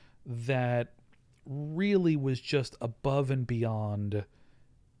wise that really was just above and beyond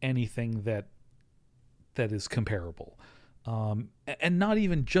anything that is comparable. And not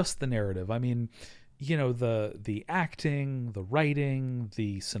even just the narrative. I mean, the acting, the writing,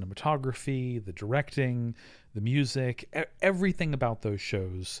 the cinematography, the directing, the music, everything about those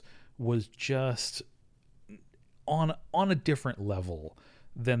shows was just on a different level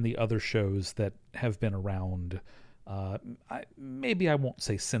than the other shows that have been around. Maybe I won't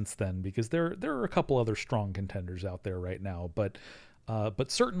say since then, because there are a couple other strong contenders out there right now, but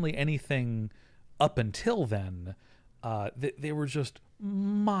certainly anything up until then, they were just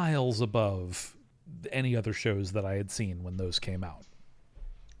miles above any other shows that I had seen when those came out.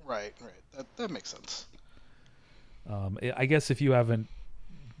 Right. That makes sense. I guess if you haven't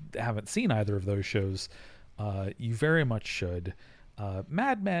seen either of those shows, you very much should.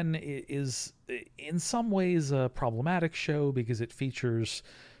 Mad Men is in some ways a problematic show because it features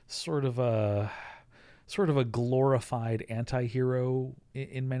sort of a glorified anti-hero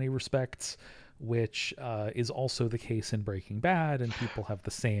in many respects, which is also the case in Breaking Bad, and people have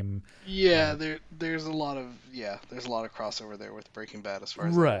the same. Yeah, there's a lot of crossover there with Breaking Bad as far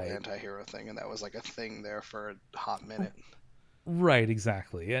as Right. the anti-hero thing, and that was like a thing there for a hot minute. Right,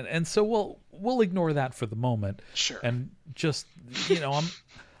 exactly, and so we'll ignore that for the moment. Sure. And just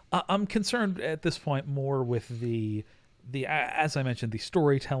I'm concerned at this point more with the as I mentioned, the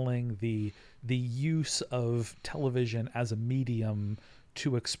storytelling, the use of television as a medium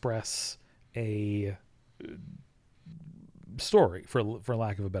to express a story, for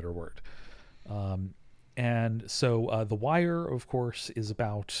lack of a better word. And so The Wire, of course, is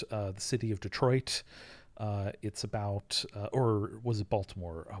about the city of Detroit. It's about, or was it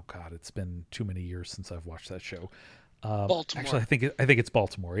Baltimore? Oh God, it's been too many years since I've watched that show. Baltimore. Actually, I think it's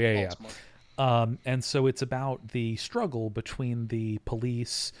Baltimore. Yeah, Baltimore. yeah. And so it's about the struggle between the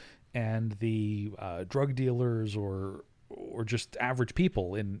police and the drug dealers, or just average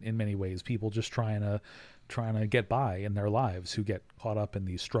people in many ways. People just trying to get by in their lives, who get caught up in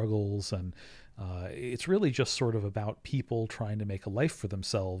these struggles, and it's really just sort of about people trying to make a life for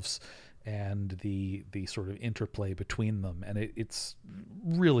themselves, and the sort of interplay between them. And it's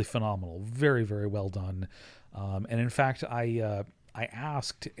really phenomenal, very, very well done. And in fact, I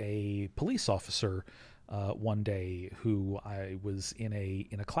asked a police officer one day who I was in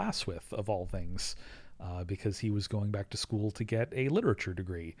a class with, of all things, because he was going back to school to get a literature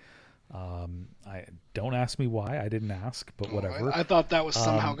degree. I don't ask me why. I didn't ask, but whatever. I thought that was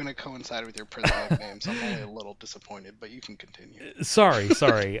somehow going to coincide with your prison nickname, so I'm only a little disappointed, but you can continue. Sorry.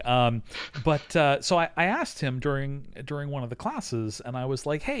 But so I asked him during one of the classes, and I was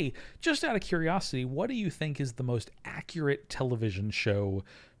like, hey, just out of curiosity, what do you think is the most accurate television show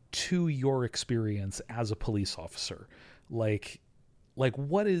to your experience as a police officer? Like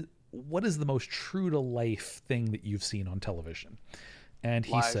what is the most true to life thing that you've seen on television? And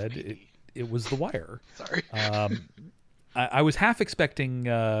he said it was The Wire. Sorry. I was half expecting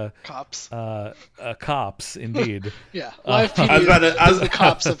cops. Cops, indeed. Yeah, live TV is the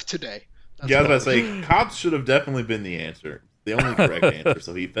cops of today. That's I was about to say, cops should have definitely been the answer, the only correct answer.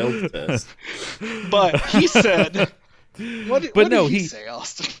 So he failed the test. But he said, "What did he say,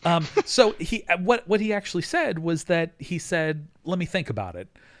 Austin?" So what he actually said was that he said, "Let me think about it,"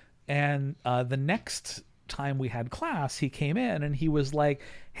 and the next time we had class, he came in and he was like,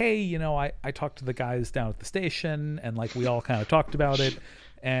 hey, I talked to the guys down at the station, and like we all kind of talked about it,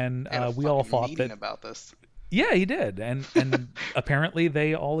 and we all thought that about this. Yeah, he did, and apparently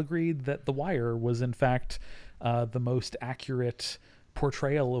they all agreed that The Wire was in fact the most accurate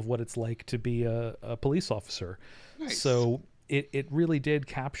portrayal of what it's like to be a police officer. Nice. So it really did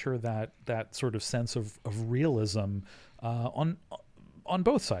capture that sort of sense of realism on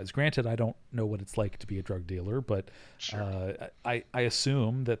both sides. Granted, I don't know what it's like to be a drug dealer, but sure. I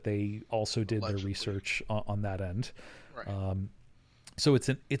assume that they also did Allegedly. their research on that end. Right. So it's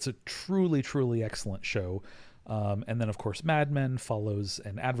a truly, truly excellent show. And then, of course, Mad Men follows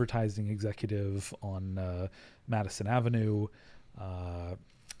an advertising executive on Madison Avenue.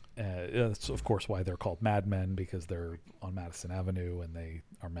 That's, of course, why they're called Mad Men, because they're on Madison Avenue and they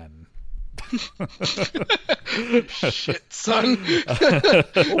are men. Shit, son. Okay.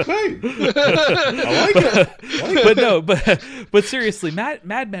 I like it. But seriously,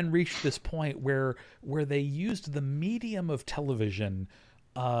 Mad Men reached this point where they used the medium of television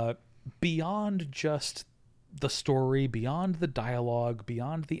beyond just the story, beyond the dialogue,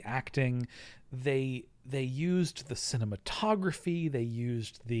 beyond the acting. They used the cinematography, they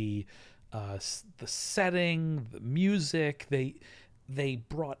used the setting, the music. They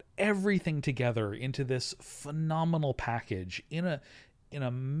brought everything together into this phenomenal package in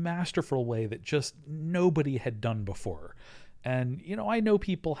a masterful way that just nobody had done before. And, I know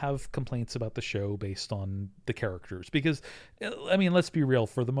people have complaints about the show based on the characters, because, I mean, let's be real,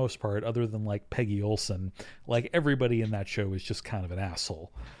 for the most part, other than like Peggy Olson, like everybody in that show is just kind of an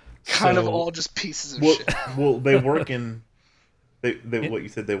asshole. Kind of all just pieces of shit. Well, they work in, what you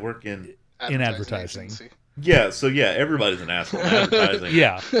said, they work in advertising. Agency. Yeah, so yeah, everybody's an asshole in advertising.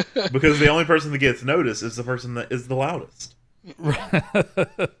 Yeah. Because the only person that gets noticed is the person that is the loudest.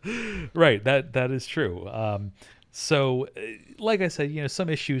 Right, that is true. So, like I said, some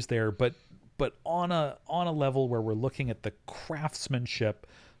issues there, but on a level where we're looking at the craftsmanship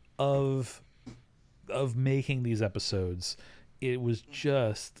of making these episodes, it was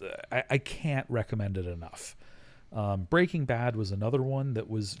just I can't recommend it enough. Breaking Bad was another one that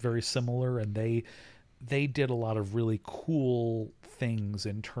was very similar, and they did a lot of really cool things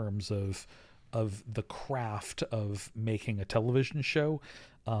in terms of the craft of making a television show.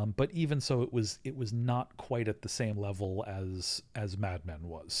 But even so, it was not quite at the same level as Mad Men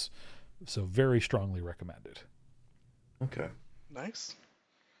was. So very strongly recommended. Okay. Nice.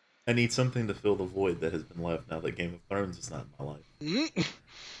 I need something to fill the void that has been left now that Game of Thrones is not in my life.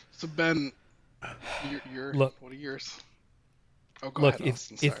 So Ben, look, what are yours? Oh, go ahead,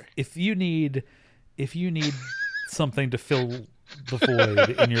 Austin. Sorry. If you need something to fill the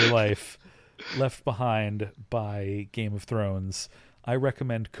void in your life left behind by Game of Thrones, I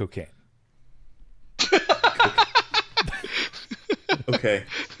recommend cocaine. Okay,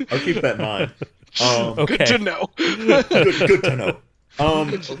 I'll keep that in mind. Okay. Good to know. Good to know.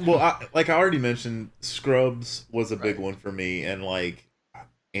 Well, I already mentioned, Scrubs was a big one for me, and like,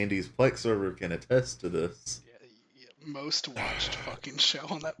 Andy's Plex server can attest to this. Most watched fucking show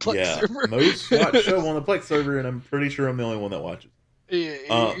on that Plex Yeah, server. most watched show on the Plex server, and I'm pretty sure I'm the only one that watches.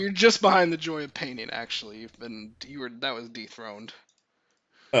 Yeah, you're just behind the joy of painting. Actually, that was dethroned.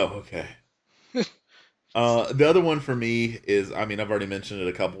 Oh, okay. The other one for me is, I mean, I've already mentioned it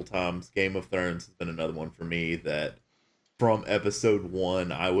a couple times. Game of Thrones has been another one for me that from episode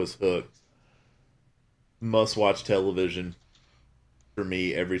 1, I was hooked. Must watch television for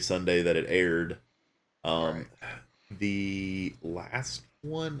me every Sunday that it aired. Right. The last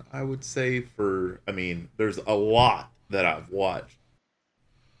one, I would say, I mean, there's a lot that I've watched.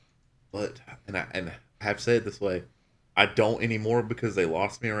 But, and I have to say it this way, I don't anymore because they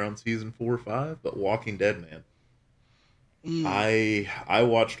lost me around season 4 or 5, but Walking Dead, man. I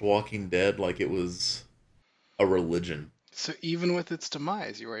watched Walking Dead like it was a religion. So even with its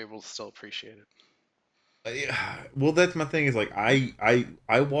demise, you were able to still appreciate it. Yeah, well, that's my thing is like I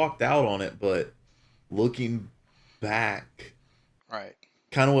walked out on it, but looking back, Right.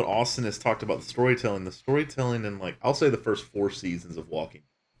 kind of what Austin has talked about the storytelling in like I'll say the first 4 seasons of Walking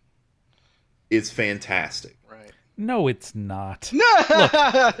is fantastic. Right. No, it's not.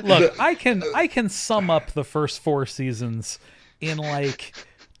 Look, Look, I can sum up the first 4 seasons in like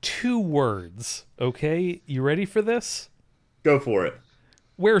 2 words. Okay, you ready for this? Go for it.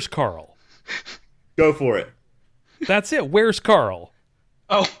 Where's Carl? Go for it. That's it. Where's Carl?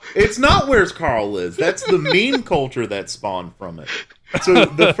 Oh, It's not Where's Carl is. That's the meme culture that spawned from it. So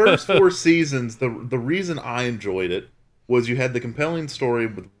the first 4 seasons, the reason I enjoyed it was you had the compelling story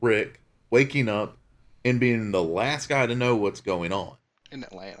with Rick waking up and being the last guy to know what's going on in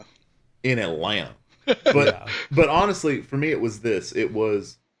Atlanta. in Atlanta. But honestly, for me, it was this. It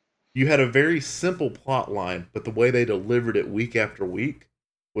was you had a very simple plot line, but the way they delivered it week after week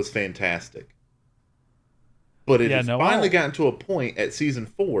was fantastic. But it has finally gotten to a point at season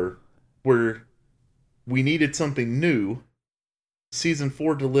 4 where we needed something new. Season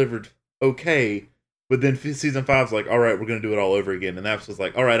 4 delivered okay, but then season 5's like, all right, we're going to do it all over again. And that was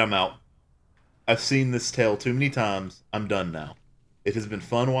like, all right, I'm out. I've seen this tale too many times. I'm done now. It has been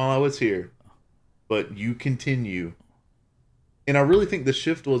fun while I was here, but you continue. And I really think the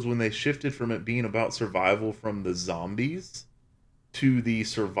shift was when they shifted from it being about survival from the zombies to the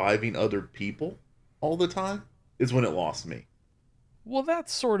surviving other people all the time is when it lost me. Well,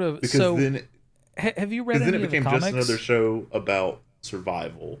 that's sort of because so. Then have you read any then it of the became comics? just another show about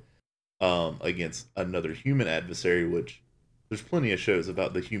survival against another human adversary, which there's plenty of shows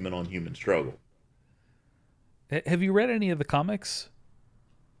about the human on human struggle. Have you read any of the comics?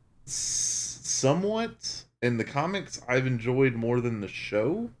 Somewhat. In the comics, I've enjoyed more than the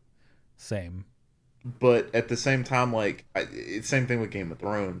show. Same. But at the same time, like it's same thing with Game of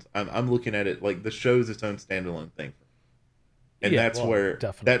Thrones. I'm looking at it like the show's its own standalone thing, and Yeah, that's well, where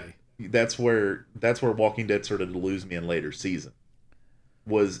definitely. that's where Walking Dead started to lose me in later season.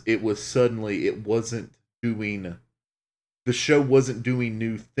 It wasn't doing. The show wasn't doing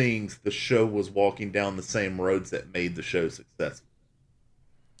new things. The show was walking down the same roads that made the show successful.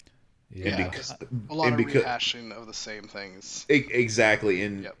 Yeah, a lot of rehashing of the same things. Exactly,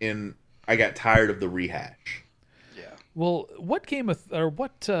 and I got tired of the rehash. Yeah. Well, what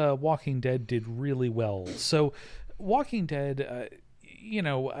Walking Dead did really well. So, Walking Dead,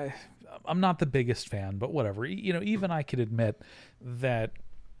 I'm not the biggest fan, but whatever. Even I could admit that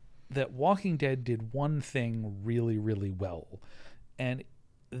Walking Dead did one thing really, really well, and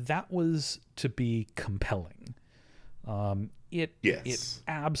that was to be compelling. It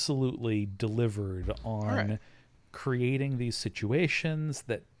absolutely delivered on creating these situations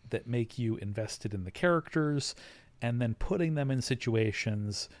that make you invested in the characters, and then putting them in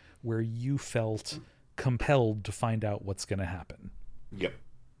situations where you felt compelled to find out what's going to happen. Yep.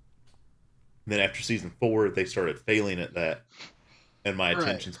 And then after season 4, they started failing at that, and my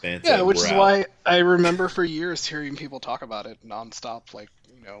attention span. Yeah, which is why I remember for years hearing people talk about it nonstop, like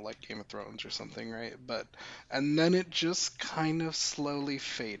Game of Thrones or something, right? And then it just kind of slowly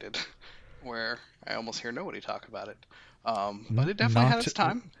faded, where I almost hear nobody talk about it. But it definitely had its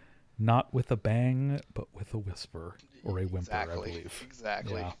time. Not with a bang, but with a whisper or a whimper, I believe.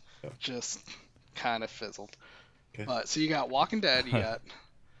 Exactly. Yeah. Just kind of fizzled. Okay. So you got Walking Dead, you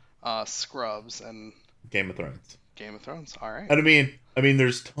got Scrubs, and Game of Thrones. All right. And I mean,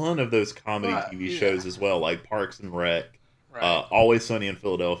 there's a ton of those comedy TV shows as well, like Parks and Rec, Always Sunny in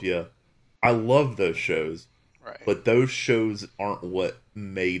Philadelphia. I love those shows, but those shows aren't what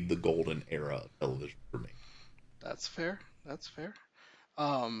made the golden era of television for me. That's fair.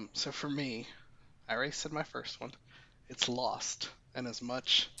 So for me, I already said my first one. It's Lost, and as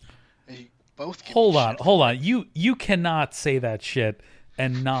much as you both. Hold on. You cannot say that shit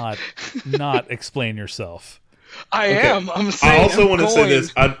and not explain yourself. I Okay. am. I'm saying. I also I'm want to say going.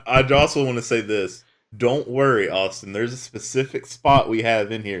 this. I also want to say this. Don't worry, Austin. There's a specific spot we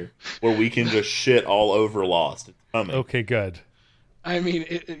have in here where we can just shit all over Lost. It's coming. Okay, good. I mean,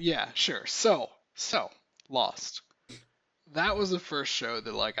 yeah, sure. So, Lost. That was the first show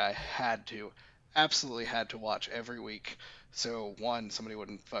that like I absolutely had to watch every week. So one, somebody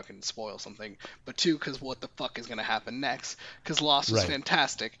wouldn't fucking spoil something, but two, because what the fuck is gonna happen next? Because Lost was Right.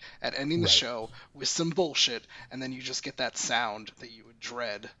 fantastic at ending the Right. show with some bullshit, and then you just get that sound that you would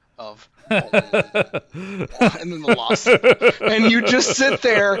dread of, and then the Lost, and you just sit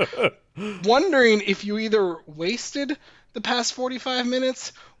there wondering if you either wasted the past 45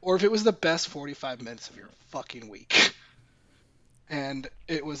 minutes or if it was the best 45 minutes of your fucking week. And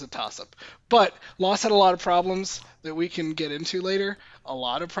it was a toss-up. But Lost had a lot of problems that we can get into later. A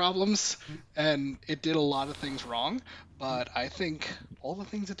lot of problems. And it did a lot of things wrong. But I think all the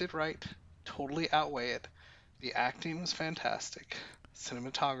things it did right totally outweigh it. The acting was fantastic.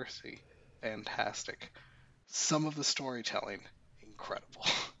 Cinematography, fantastic. Some of the storytelling, incredible.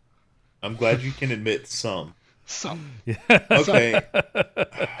 I'm glad you can admit some. Some. Okay.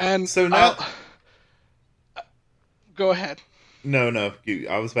 And So now- go ahead. No.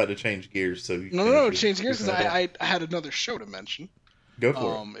 I was about to change gears. So you No, finish your- change gears your because thought. I had another show to mention. Go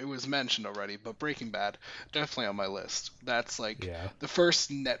for it. It was mentioned already, but Breaking Bad definitely on my list. That's like Yeah. the first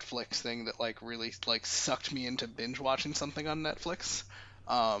Netflix thing that like really like sucked me into binge watching something on Netflix.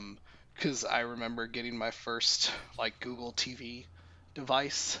 Because I remember getting my first like Google TV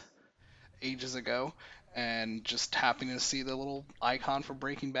device ages ago, and just happening to see the little icon for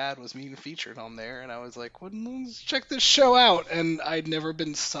Breaking Bad was being featured on there, and I was like, well, let's check this show out. And I'd never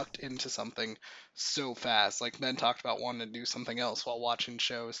been sucked into something so fast. Like Ben talked about wanting to do something else while watching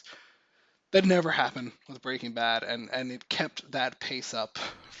shows. That never happened with Breaking Bad, and it kept that pace up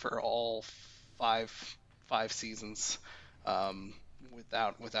for all five seasons,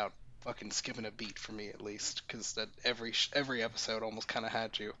 without fucking skipping a beat for me at least, because that every episode almost kind of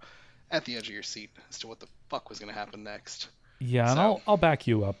had you at the edge of your seat as to what the fuck was going to happen next. Yeah, and So- I'll back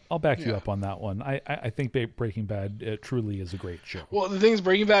you up. I'll back you Yeah. up on that one. I think Breaking Bad truly is a great show. Well, the thing is,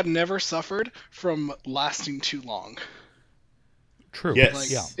 Breaking Bad never suffered from lasting too long. True. Yes. Like,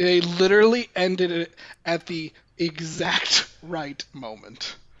 Yeah. they literally ended it at the exact right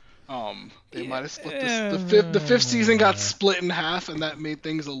moment. They might have split this. The fifth season got split in half, and that made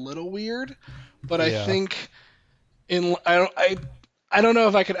things a little weird. But I Yeah. think I don't know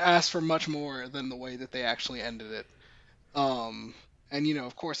if I could ask for much more than the way that they actually ended it. And you know,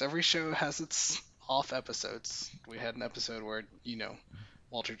 of course, every show has its off episodes. We had an episode where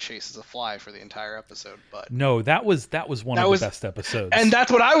Walter chases a fly for the entire episode, but No, that was one That of was- the best episodes. and that's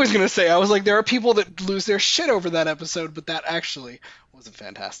what I was gonna say. I was like, there are people that lose their shit over that episode, but that actually was a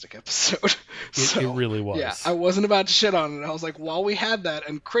fantastic episode. it really was. Yeah, I wasn't about to shit on it. I was like, while we had that,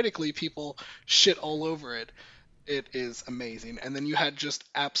 and critically people shit all over it, it is amazing. And then you had just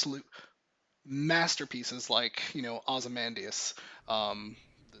absolute masterpieces like Ozymandias, the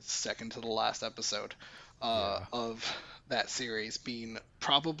second to the last episode of that series, being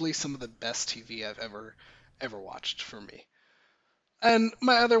probably some of the best TV I've ever watched for me. And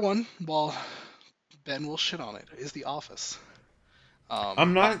my other one, well, Ben will shit on it, is The Office.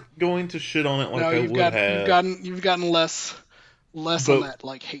 I'm not going to shit on it like no, I would have. you've gotten less But- on that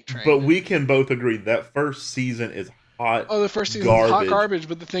like hate train. But we can both agree that first season is hot. the first season is hot garbage.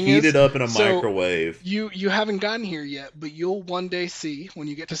 But the thing is, Heated up in a so microwave. you haven't gotten here yet, but you'll one day see when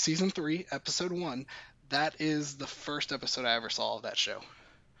you get to season 3, episode 1. That is the first episode I ever saw of that show,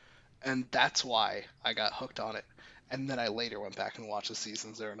 and that's why I got hooked on it. And then I later went back and watched the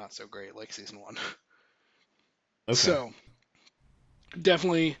seasons that are not so great, like season 1. Okay. So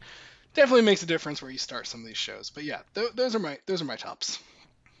definitely makes a difference where you start some of these shows. But yeah, those are my tops.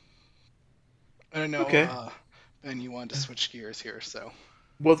 And I know Okay. Ben, you wanted to switch gears here, so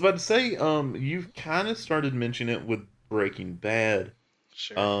Well, I was about to say, you've kind of started mentioning it with Breaking Bad.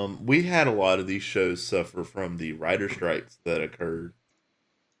 sure. We had a lot of these shows suffer from the writer strikes that occurred.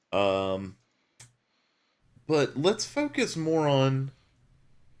 But let's focus more on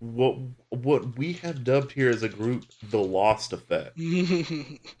what we have dubbed here as a group the Lost Effect.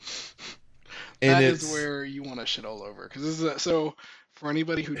 And That it's is where you want to shit all over, because this is so. For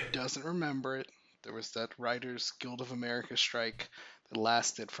anybody who doesn't remember it, there was that Writers Guild of America strike that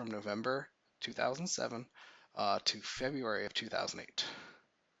lasted from November 2007 to February of 2008.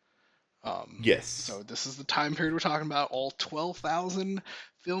 yes. So this is the time period we're talking about. All 12,000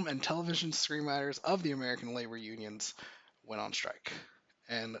 film and television screenwriters of the American labor unions went on strike,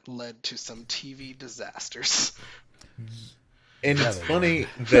 and led to some TV disasters. And Yeah, it's they funny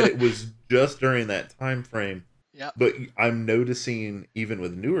that it was just during that time frame. Yep. But I'm noticing, even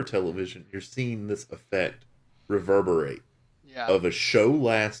with newer television, you're seeing this effect reverberate Yeah. of a show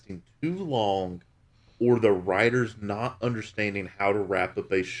lasting too long, or the writers not understanding how to wrap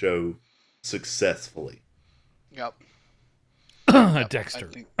up a show successfully. Yep. Dexter.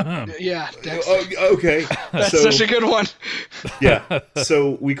 I think, yeah, Dexter. Okay, That's so such a good one. yeah,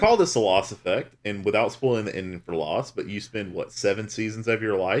 so we call this the Lost effect, and without spoiling the ending for Lost, but you spend 7 seasons of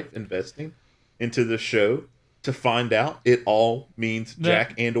your life investing into the show to find out it all means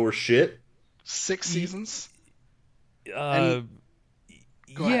jack and or shit. 6 seasons. Yeah.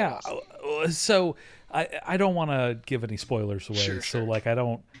 Go ahead, So I don't want to give any spoilers away. Sure. So like I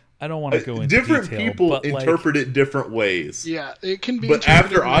don't want to go into Different detail, people but, like, interpret it different ways. Yeah, it can be. But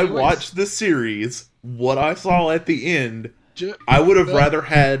after interpreted I many ways. watched the series, what I saw at the end, Ju- I would have Well- rather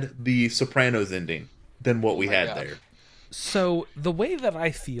had the Sopranos ending than what we my had God. there. So the way that I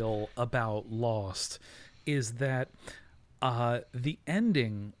feel about Lost is that the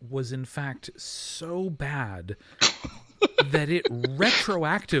ending was in fact so bad that it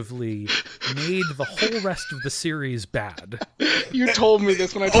retroactively made the whole rest of the series bad. You told me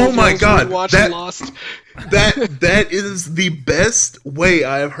this when I told you my I was God, rewatching that- Lost. That is the best way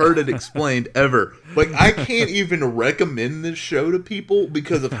I have heard it explained ever. Like, I can't even recommend this show to people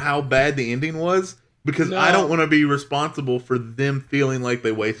because of how bad the ending was, because I No. don't want to be responsible for them feeling like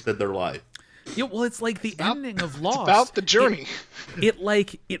they wasted their life. Yeah, well, it's like the ending of Lost. It's about the journey.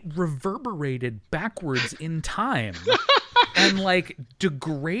 It reverberated backwards in time and like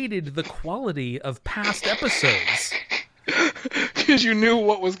degraded the quality of past episodes. Because you knew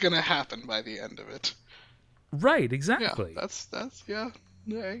what was going to happen by the end of it. Right, Yeah, exactly. that's yeah.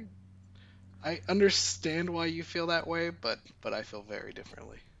 I understand why you feel that way, but I feel very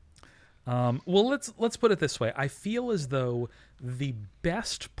differently. Well, let's put it this way. I feel as though the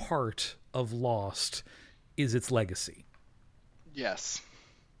best part of Lost is its legacy. Yes.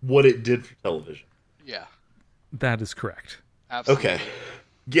 What it did for television. Yeah. That is correct. Absolutely. Okay.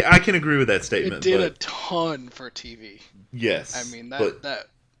 Yeah, I can agree with that It statement. did a but ton for TV. yes. I mean, but that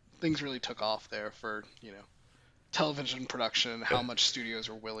things really took off there for, television production, how much studios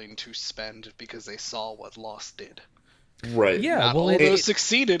were willing to spend because they saw what Lost did. right. Yeah, Not well, all it- those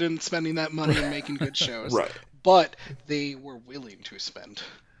succeeded in spending that money and making good shows. Right. But they were willing to spend.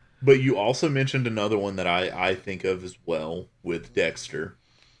 But you also mentioned another one that I think of as well with Dexter.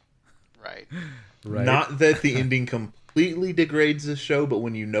 Right. Right. Not that the ending completely degrades the show, but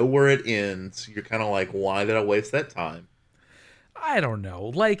when you know where it ends, you're kind of like, why did I waste that time? I don't know.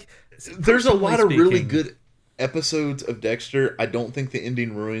 Like, There's a lot of personally really speaking- good episodes of Dexter. I don't think the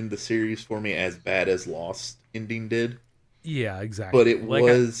ending ruined the series for me as bad as Lost ending did, Yeah, exactly. but it Like,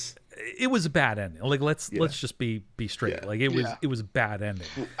 was. it was a bad ending. Like let's Yeah. just be straight. Yeah. Like it was a bad ending.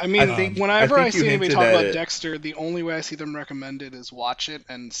 I mean, I think- whenever I I, think you see anybody hinted talk at about it. Dexter, the only way I see them recommended is watch it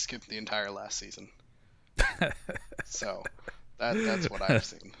and skip the entire last season. So that's what I've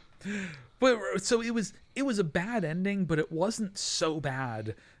seen. But so it was a bad ending, but it wasn't so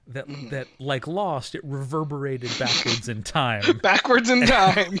bad that that like Lost, it reverberated backwards in time Backwards in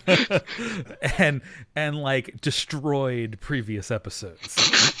time. and like destroyed previous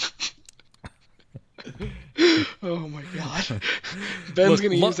episodes. Oh my god. Ben's Look,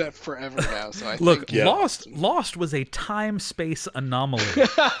 gonna lo- use that forever now. So I Look, think Yeah. Lost was a time space anomaly,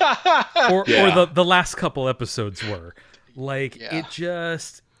 or Yeah. the last couple episodes were. Like Yeah.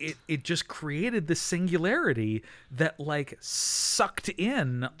 it just created this singularity that like sucked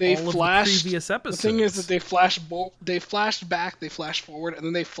in they all flashed. of the previous The episodes. thing is that they flashed back, they flashed forward, and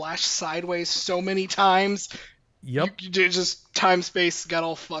then they flashed sideways so many times. Yep, Just time space got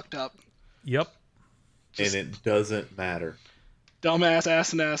all fucked up. yep. And it doesn't matter. Dumbass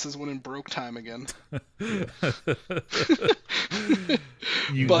ass and asses went and broke time again.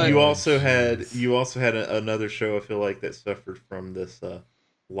 You But- you also had another show, I feel like, that suffered from this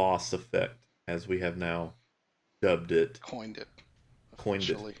loss effect, as we have now dubbed it, Coined it. coined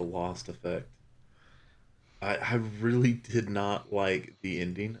officially. it, the Lost effect. I really did not like the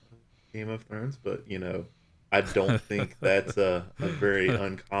ending of Game of Thrones, but I don't think that's a very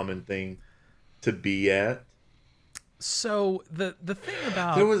uncommon thing to be at. So the thing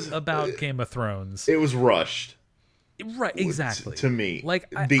about There was- Game of Thrones, It was rushed. right? Exactly. To me, Like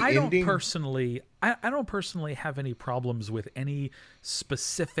the I don't ending. personally, I don't personally have any problems with any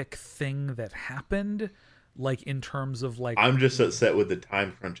specific thing that happened. Like in terms of like, I'm just upset with the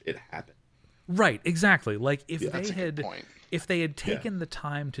time crunch it happened. right? Exactly. Like if That's they a good had point. if they had taken the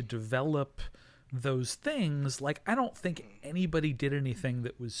time to develop those things, like I don't think anybody did anything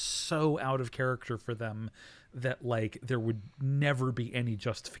that was so out of character for them that like there would never be any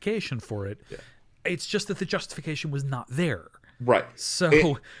justification for it. Yeah. It's just that the justification was not there. Right.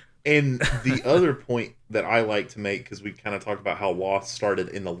 So and the other point that I like to make, because we kind of talked about how Lost started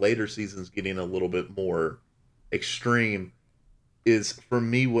in the later seasons getting a little bit more extreme, is for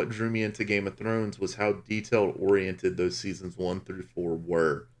me what drew me into Game of Thrones was how detailed oriented those seasons 1 through 4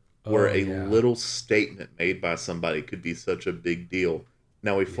 were, where a little statement made by somebody could be such a big deal.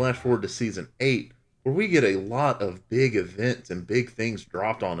 Now we flash forward to season 8, where we get a lot of big events and big things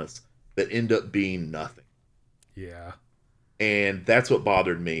dropped on us that end up being nothing. Yeah. And that's what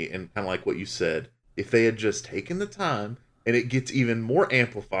bothered me. And kind of like what you said, if they had just taken the time, and it gets even more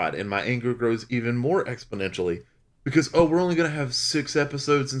amplified and my anger grows even more exponentially because, we're only going to have 6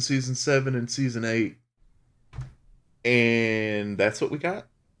 episodes in season 7 and season 8. And that's what we got?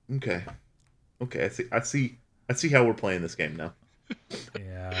 Okay. I see how we're playing this game now.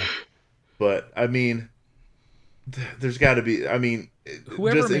 Yeah. But, I mean, there's got to be,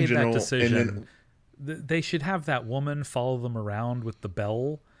 whoever just made in general, that decision, and then, they should have that woman follow them around with the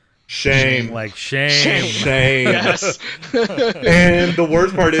bell. shame. Like, shame. Yes. And the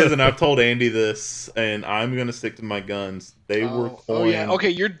worst part is, and I've told Andy this, and I'm going to stick to my guns, they were coin. Oh, yeah. Okay,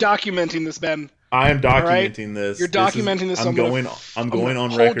 you're documenting this, Ben. I am documenting this. You're documenting this. I'm going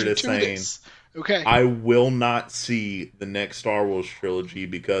on record as saying, okay, I will not see the next Star Wars trilogy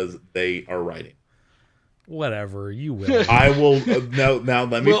because they are writing. Whatever, you will. I will. Now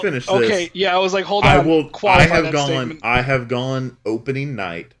let me finish this. Okay, yeah, I was like, hold on. I have gone opening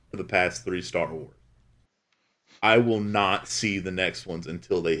night for the past 3 Star Wars. I will not see the next ones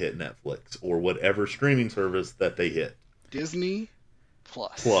until they hit Netflix or whatever streaming service that they hit. Disney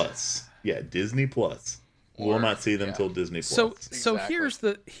Plus. Yeah, Disney Plus. Will not see them until Disney Plus. So here's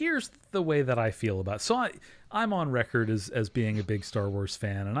the way that I feel about it. So I'm on record as being a big Star Wars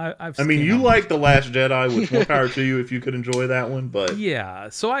fan, and I've. I mean, you like The Last Jedi, which more power to you if you could enjoy that one. But yeah,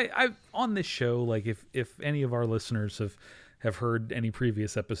 so I on this show, like if any of our listeners have heard any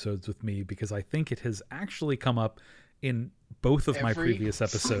previous episodes with me, because I think it has actually come up in both of my previous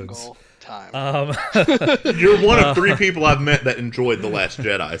episodes. Time. You're one of 3 people I've met that enjoyed The Last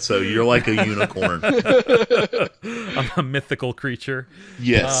Jedi, so you're like a unicorn. I'm a mythical creature.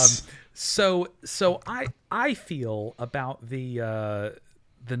 Yes. So I feel about the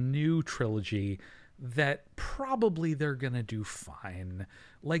new trilogy that probably they're gonna do fine.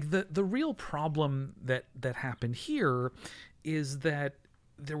 Like the real problem that happened here is that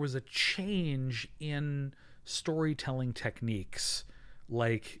there was a change in storytelling techniques,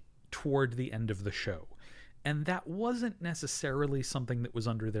 like toward the end of the show. And that wasn't necessarily something that was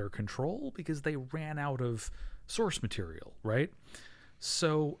under their control because they ran out of source material, right?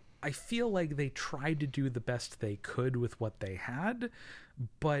 So I feel like they tried to do the best they could with what they had,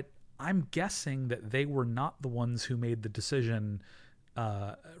 but I'm guessing that they were not the ones who made the decision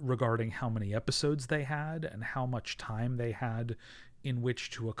regarding how many episodes they had and how much time they had in which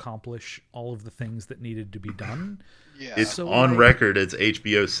to accomplish all of the things that needed to be done. Yeah. It's on record as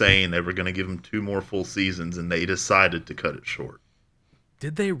HBO saying they were going to give them 2 more full seasons, and they decided to cut it short.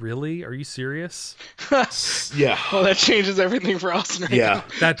 Did they really? Are you serious? Yeah. Well, that changes everything for us right now.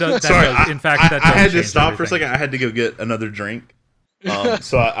 That does. Sorry, in fact, that does I had to change stop for a everything. second. I had to go get another drink.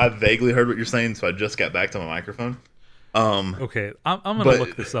 So I vaguely heard what you're saying, so I just got back to my microphone. Okay, I'm gonna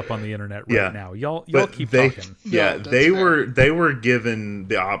look this up on the internet right now. Y'all keep talking. Yeah, No, they were given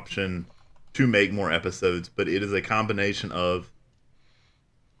the option to make more episodes, but it is a combination of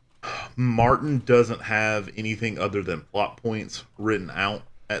Martin doesn't have anything other than plot points written out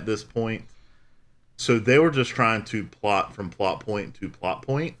at this point. So they were just trying to plot from plot point to plot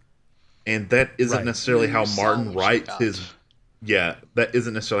point, and that isn't necessarily how Martin writes his. Yeah, that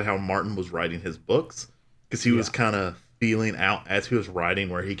isn't necessarily how Martin was writing his books, because he was kind of feeling out as he was writing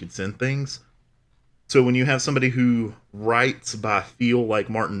where he could send things. So when you have somebody who writes by feel like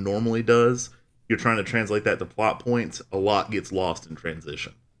Martin normally does, you're trying to translate that to plot points, a lot gets lost in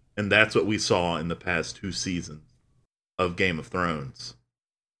transition. And that's what we saw in the past 2 seasons of Game of Thrones.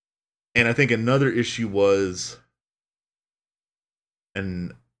 And I think another issue was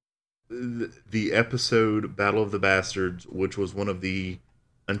the episode Battle of the Bastards, which was one of the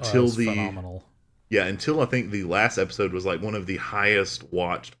phenomenal. Yeah, until I think the last episode was like one of the highest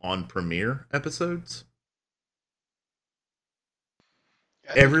watched on Premiere episodes.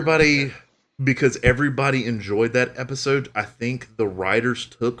 Because everybody enjoyed that episode, I think the writers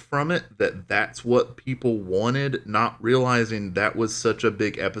took from it that that's what people wanted, not realizing that was such a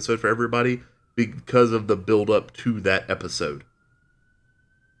big episode for everybody because of the build up to that episode.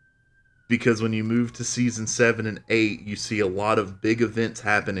 because when you move to season 7 and 8, you see a lot of big events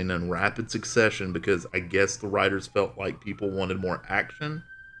happening in rapid succession because I guess the writers felt like people wanted more action,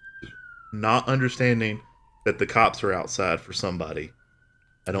 not understanding that the cops are outside for somebody.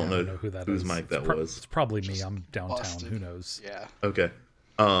 I don't know who that whose is. mic that was. It's probably me. I'm downtown. Busted. Who knows? Yeah. Okay.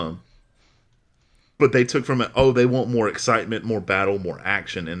 But they took from it, oh, they want more excitement, more battle, more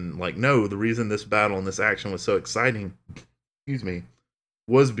action. And like, no, the reason this battle and this action was so exciting, excuse me,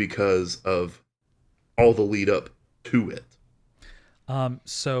 was because of all the lead up to it.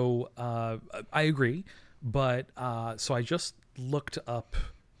 So I agree, but so I just looked up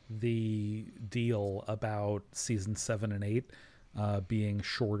the deal about season 7 and 8 being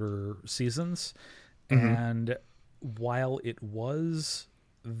shorter seasons, and while it was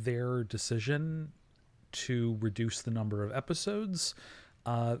their decision to reduce the number of episodes,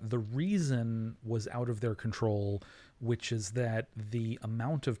 the reason was out of their control, which is that the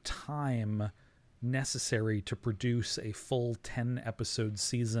amount of time necessary to produce a full 10 episode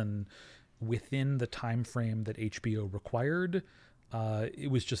season within the time frame that HBO required, it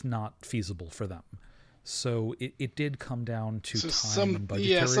was just not feasible for them. So it did come down to time and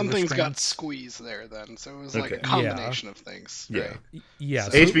budgetary some things got restraints. squeezed there then. So it was like Okay. a combination of things. Yeah. Right? Yeah,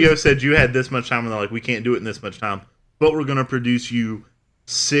 so HBO said you had this much time, and they're like, we can't do it in this much time, but we're going to produce you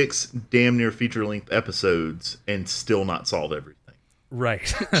 6 damn near feature length episodes and still not solve everything.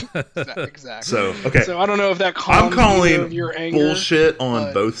 right. Exactly. So, okay. So I don't know if that I'm calmed either calling of your anger. bullshit on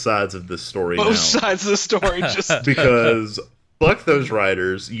but- both sides of this story Both now. sides of the story just Because fuck those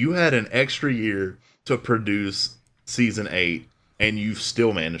writers. You had an extra year to produce season 8, and you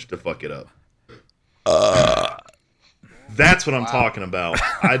still managed to fuck it up. That's what I'm talking about.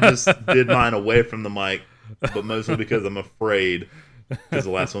 I just did mine away from the mic, but mostly because I'm afraid, because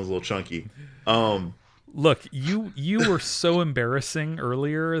the last one was a little chunky. Look, you were so embarrassing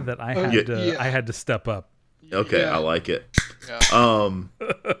earlier that I had to step up. Okay, Yeah. I like it. Yeah.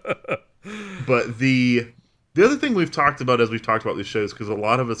 But the other thing we've talked about as we've talked about these shows, because a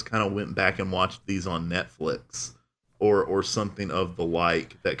lot of us kind of went back and watched these on Netflix or something of the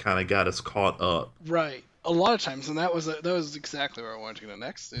like that kind of got us caught up. Right. A lot of times, and that was exactly where I wanted to go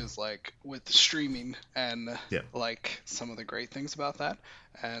next. Is like with the streaming and Yeah. like some of the great things about that,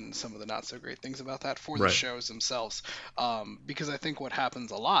 and some of the not so great things about that for the Right. shows themselves. Because I think what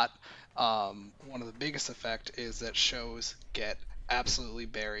happens a lot, one of the biggest effect is that shows get absolutely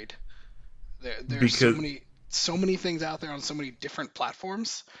buried. There's so many things out there on so many different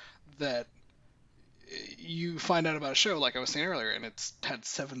platforms that you find out about a show, like I was saying earlier, and it's had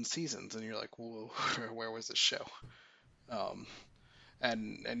 7 seasons, and you're like, whoa, where was this show?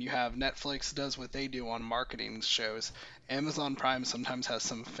 And you have Netflix does what they do on marketing shows. Amazon Prime sometimes has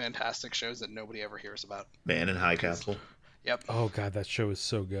some fantastic shows that nobody ever hears about. Man in High Castle. Yep. Oh god, that show is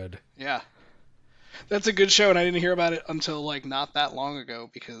so good. Yeah. That's a good show, and I didn't hear about it until like not that long ago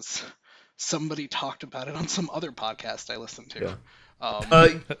because somebody talked about it on some other podcast I listened to. Yeah.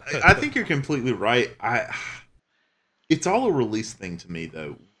 I think you're completely right. It's all a release thing to me,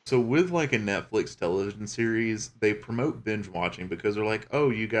 though. So with like a Netflix television series, they promote binge watching because they're like, "Oh,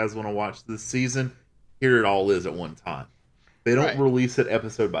 you guys want to watch this season? Here it all is at one time." They don't Right. release it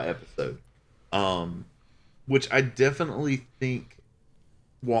episode by episode, which I definitely think.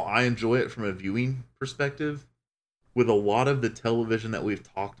 While I enjoy it from a viewing perspective, with a lot of the television that we've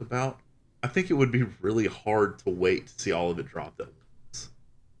talked about, I think it would be really hard to wait to see all of it dropped at once.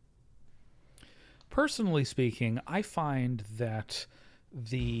 Personally speaking, I find that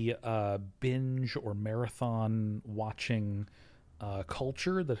the binge or marathon watching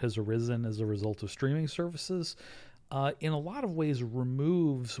culture that has arisen as a result of streaming services, in a lot of ways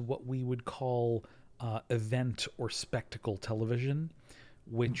removes what we would call event or spectacle television,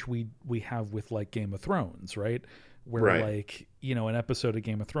 which we have with like Game of Thrones, right? Where Right. like, you know, an episode of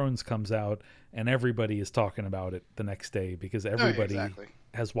Game of Thrones comes out and everybody is talking about it the next day because everybody exactly.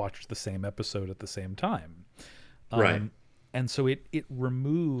 has watched the same episode at the same time. Right. And so it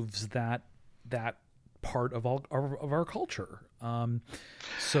removes that part of our culture.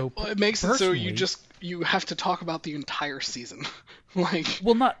 So Well, it makes it so personally- you have to talk about the entire season. Like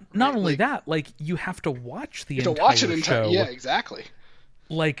well, not Right, only like- that, like you have to watch the you have entire to watch it show, entire. Yeah, exactly.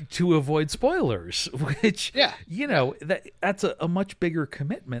 like to avoid spoilers, which Yeah. you know that's a much bigger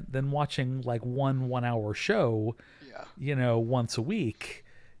commitment than watching like one hour show, Yeah. you know, once a week.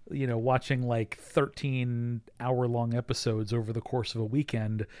 You know, watching like 13-hour-long episodes over the course of a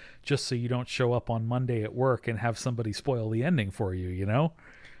weekend just so you don't show up on Monday at work and have somebody spoil the ending for you, you know?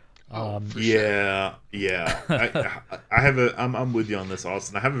 For sure. Yeah. I'm with you on this,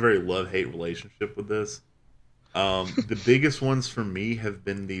 Austin. I have a very love-hate relationship with this. The biggest ones for me have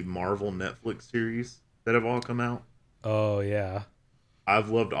been the Marvel Netflix series that have all come out. Oh yeah. I've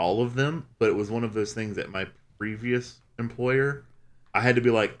loved all of them, but it was one of those things at my previous employer, I had to be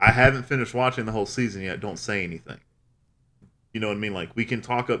like, I haven't finished watching the whole season yet. Don't say anything. You know what I mean? Like, we can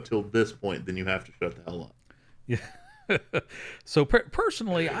talk up till this point, then you have to shut the hell up. Yeah. So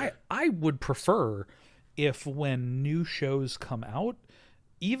personally, I would prefer if when new shows come out,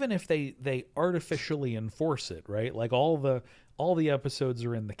 even if they artificially enforce it, right? Like all the episodes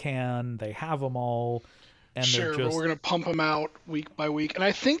are in the can, they have them all, and Sure, they're just, but we're gonna pump them out week by week, and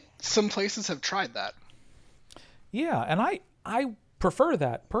I think some places have tried that. yeah, and I prefer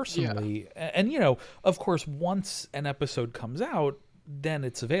that personally. And of course, once an episode comes out, then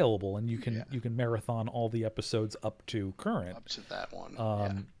it's available, and you can marathon all the episodes up to current. Up to that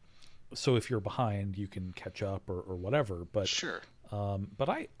one. So if you're behind, you can catch up or whatever. But Sure. but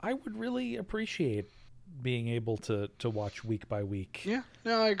I would really appreciate being able to watch week by week. Yeah,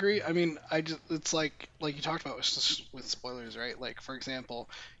 no, I agree. I mean, it's like you talked about with spoilers, right? Like, for example,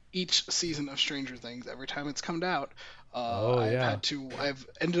 each season of Stranger Things, every time it's come out, I've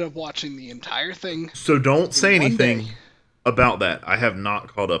ended up watching the entire thing. So don't say one anything day. about that. I have not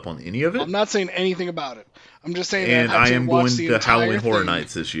caught up on any of it. I'm not saying anything about it. I'm just saying And that I I had am to watch going the to entire Halloween Horror thing.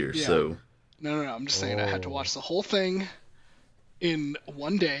 Nights this year, Yeah. so... No. I'm just saying I had to watch the whole thing in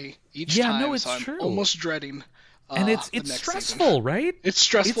one day each Yeah, time. no, it's so I'm true. almost dreading. And the it's next stressful, season. right? It's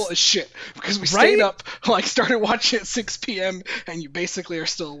stressful It's- as shit because we Right? stayed up, started watching at 6 p.m. and you basically are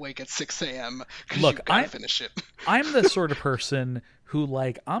still awake at 6 a.m. because Look, you've got to finish it. I'm the sort of person who,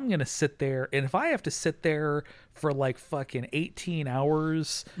 like, I'm gonna sit there, and if I have to sit there for like fucking 18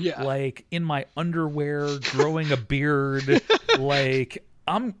 hours, Yeah. like in my underwear, growing a beard, like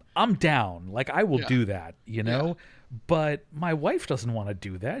I'm down. Like I will Yeah. do that, But my wife doesn't want to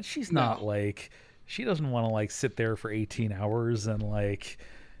do that. She's not No. like, she doesn't want to like sit there for 18 hours and like,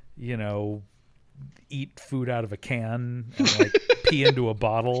 eat food out of a can and like pee into a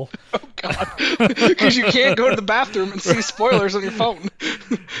bottle. Because you can't go to the bathroom and see spoilers on your phone.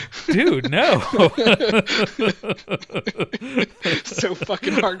 Dude, no. So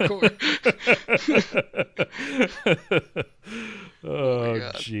fucking hardcore. Oh,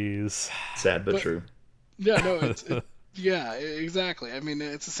 God. jeez. Sad but true. Yeah, no, yeah, exactly. I mean,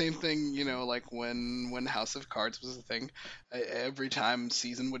 it's the same thing, like when House of Cards was a thing. Every time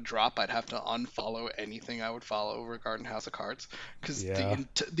season would drop, I'd have to unfollow anything I would follow regarding House of Cards because Yeah.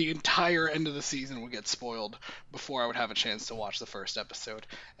 the entire end of the season would get spoiled before I would have a chance to watch the first episode,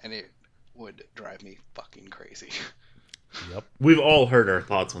 and it would drive me fucking crazy. Yep. We've all heard our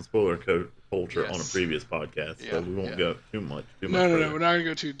thoughts on spoiler culture on a Yes. previous podcast, so Yeah, we won't yeah. go too much. No, further. we're not gonna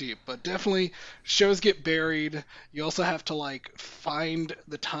go too deep, but definitely shows get buried. You also have to find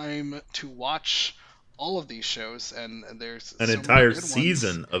the time to watch all of these shows, and there's An so entire many good ones.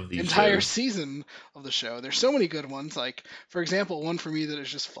 season of these Entire shows. season of the show. There's so many good ones. Like, for example, one for me that has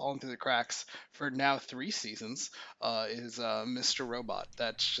just fallen through the cracks for now 3 seasons is Mr. Robot.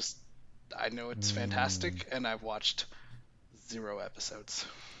 That's just, I know it's fantastic, and I've watched 0 episodes.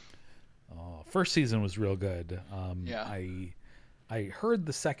 Oh, first season was real good. Yeah. I heard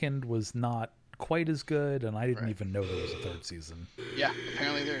the second was not quite as good, and I didn't Right. even know there was a third season. Yeah,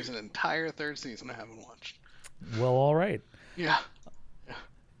 apparently there's an entire 3rd season I haven't watched. Well, all right. Yeah.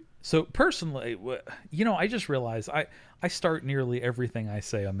 So personally, I just realized I start nearly everything I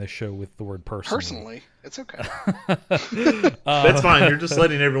say on this show with the word personally. Personally, it's okay. That's fine. You're just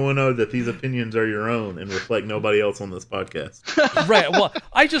letting everyone know that these opinions are your own and reflect nobody else on this podcast. Right. Well,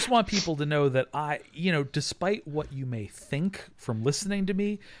 I just want people to know that despite what you may think from listening to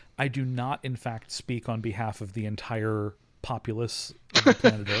me, I do not, in fact, speak on behalf of the entire populace of the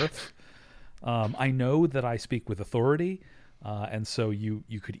planet Earth. I know that I speak with authority, and so you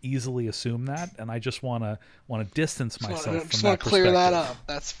could easily assume that, and I just want to distance myself from Just that want to clear that perspective. up.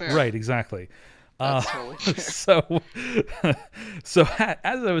 That's fair. Right. Exactly. That's totally fair. So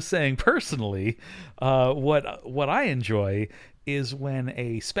as I was saying, personally, what I enjoy is when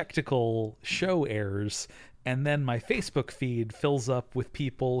a spectacle show airs, and then my Facebook feed fills up with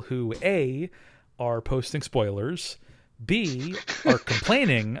people who A, are posting spoilers, B, are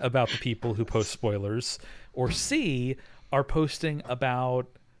complaining about the people who post spoilers, or C, are posting about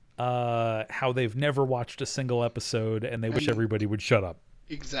how they've never watched a single episode and they wish everybody would shut up.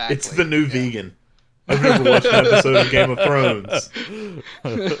 Exactly. It's the new vegan. I've never watched an episode of Game of Thrones.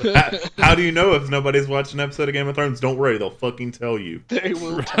 How do you know if nobody's watched an episode of Game of Thrones? Don't worry, they'll fucking tell you. They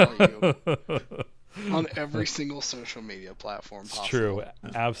will tell you on every single social media platform It's possible. true.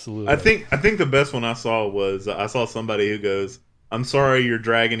 Absolutely. I think the best one I saw was I saw somebody who goes, "I'm sorry your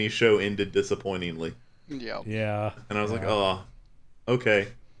dragony show ended disappointingly." Yeah. Yeah. And I was like, Yeah. oh, okay,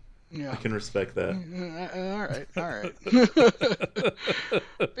 Yeah. I can respect that. All right.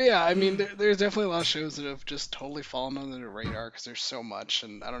 But yeah, I mean, there's definitely a lot of shows that have just totally fallen under the radar because there's so much.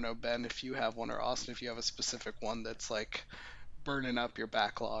 And I don't know, Ben, if you have one, or Austin, if you have a specific one that's like burning up your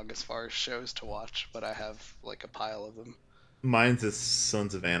backlog as far as shows to watch. But I have like a pile of them. Mine's is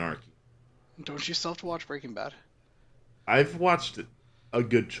Sons of Anarchy. Don't you still have to watch Breaking Bad? I've watched a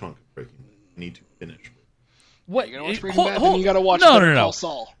good chunk of Breaking Bad. I need to finish. What? You gotta watch Breaking Bad, then you gotta watch Better Call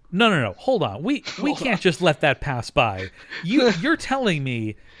Saul. No. Hold on. We can't just let that pass by. You're telling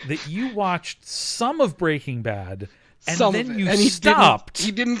me that you watched some of Breaking Bad and Some then of it. you And stopped.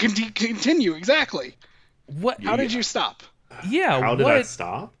 He didn't continue, exactly. What? How did you stop? Yeah. How what? did I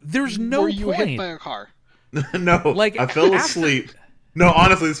stop? There's no Were you point. hit by a car? No, Like, I fell after- asleep. No,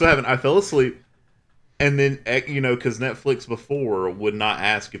 honestly, this is what happened. I fell asleep, and then because Netflix before would not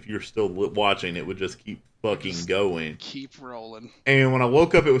ask if you're still watching; it would just keep fucking going. Keep rolling. And when I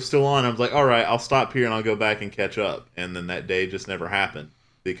woke up, it was still on. I was like, "All right, I'll stop here and I'll go back and catch up." And then that day just never happened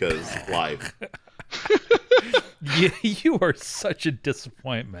because life. You are such a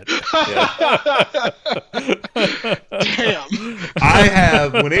disappointment. Yeah. Damn. I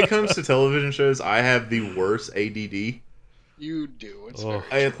have, when it comes to television shows, I have the worst ADD. You do. It's Oh.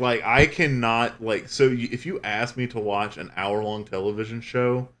 very I cannot if you ask me to watch an hour-long television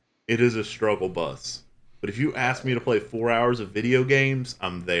show, it is a struggle bus. But if you ask me to play 4 hours of video games,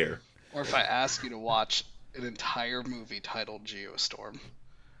 I'm there. Or if I ask you to watch an entire movie titled Geostorm.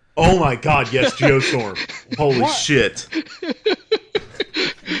 Oh my god, yes, Geostorm. Holy shit.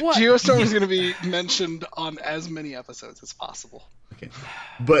 What? Geostorm is going to be mentioned on as many episodes as possible. Okay.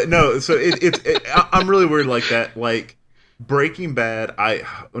 But no, so I'm really weird like that. Like Breaking Bad,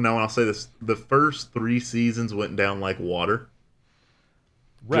 when I'll say this, the first 3 seasons went down like water.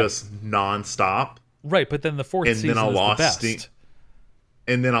 Right. Just nonstop. Right, but then the fourth And season then I is lost the best. steam.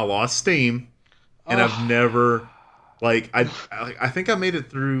 And then I lost steam. And I've never I think I made it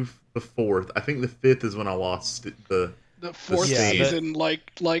through the 4th. I think the 5th is when I lost the fourth steam. season,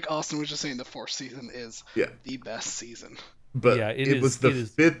 like Austin was just saying, the 4th season is the best season. But Yeah, it was the is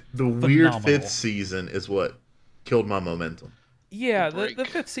 5th, the weird phenomenal. 5th season is what killed my momentum. Yeah, The the break.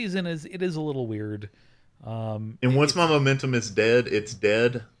 fifth season is a little weird. And once my momentum is dead, it's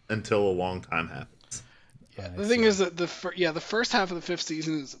dead until a long time happens. Yeah, I the thing see. is that the first half of the 5th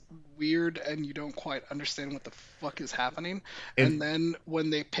season is weird, and you don't quite understand what the fuck is happening. And then when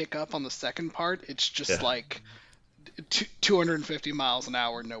they pick up on the second part, it's just like 250 miles an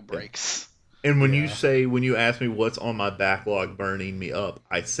hour, no brakes. And when you ask me what's on my backlog burning me up,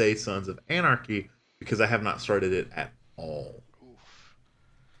 I say Sons of Anarchy because I have not started it at all.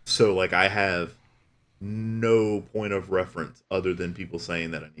 So I have no point of reference other than people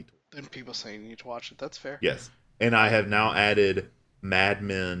saying that I need to. Then people saying you need to watch it. That's fair. Yes. And I have now added Mad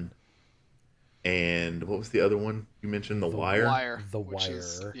Men and what was the other one you mentioned? The Wire? The which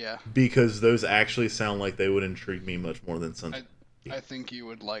is- Wire. yeah. Because those actually sound like they would intrigue me much more than Sons. I think you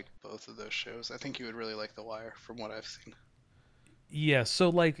would like both of those shows. I think you would really like The Wire, from what I've seen. Yeah,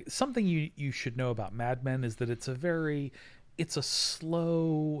 so something you should know about Mad Men is that it's a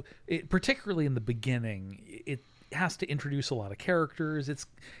slow, particularly in the beginning, it has to introduce a lot of characters.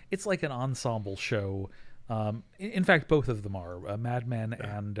 It's like an ensemble show. In fact, both of them are. Mad Men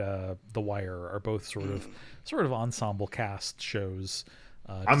and The Wire are both sort of ensemble cast shows.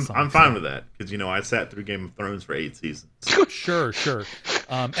 I'm fine with that because I sat through Game of Thrones for 8 seasons. Sure.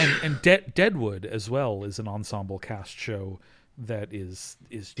 And Deadwood as well is an ensemble cast show that is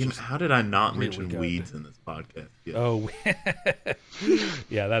just How did I not really mention good. Weeds in this podcast? Yeah. Oh,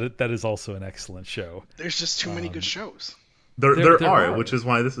 yeah, that is also an excellent show. There's just too many good shows. There there are, are. which is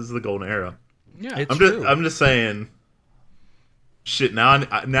why this is the golden era. Yeah. It's I'm true. just saying. Shit, now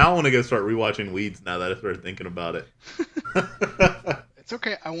I want to go start rewatching Weeds. Now that I started thinking about it. It's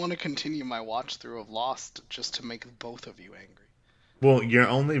okay. I want to continue my watch through of Lost just to make both of you angry. Well, you're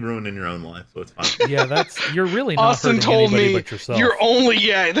only ruining your own life, so it's fine. Yeah, you're really not Austin hurting told anybody me but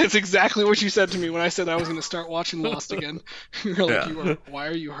yourself. that's exactly what you said to me when I said I was going to start watching Lost again. You're like, Yeah. why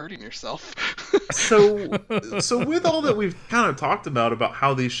are you hurting yourself? So with all that we've kind of talked about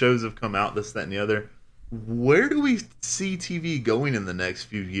how these shows have come out, this, that, and the other, where do we see TV going in the next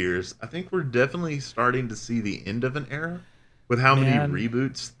few years? I think we're definitely starting to see the end of an era with how many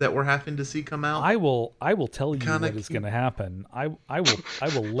reboots that we're having to see come out. I will tell you Kinda what is going to happen. I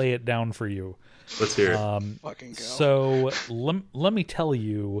will lay it down for you. Let's hear it. Fucking go. So let me tell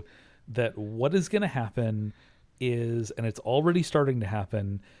you that what is going to happen is, and it's already starting to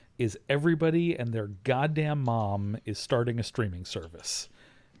happen, is everybody and their goddamn mom is starting a streaming service.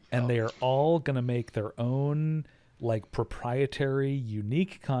 and they are all going to make their own like proprietary,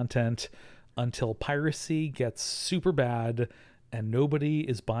 unique content until piracy gets super bad and nobody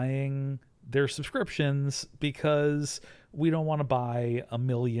is buying their subscriptions because we don't want to buy a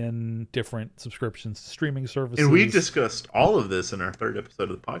million different subscriptions to streaming services. And we discussed all of this in our third episode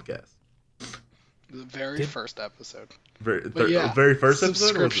of the podcast. The very first episode. Very first episode?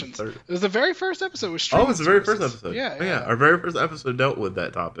 Subscriptions. Or It was the very first episode with streaming it's the very services. first episode. Yeah. Our very first episode dealt with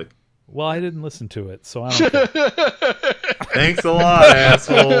that topic. Well, I didn't listen to it, so I don't care. Thanks a lot,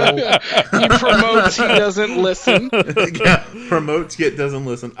 asshole. He promotes, he doesn't listen. Yeah, promotes yet doesn't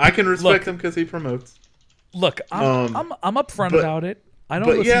listen. I can respect him because he promotes. Look, I'm upfront about it. I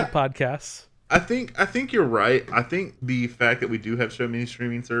don't listen to podcasts. I think you're right. I think the fact that we do have so many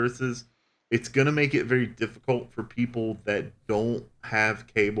streaming services, it's going to make it very difficult for people that don't have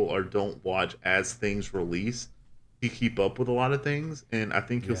cable or don't watch as things release to keep up with a lot of things. And I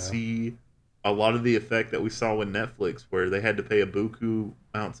think you'll see a lot of the effect that we saw with Netflix, where they had to pay a buku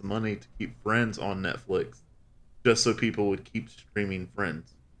amounts of money to keep Friends on Netflix just so people would keep streaming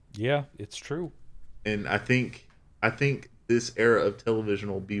Friends. Yeah, it's true. And I think this era of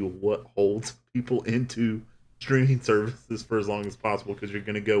television will be what holds people into streaming services for as long as possible, because you're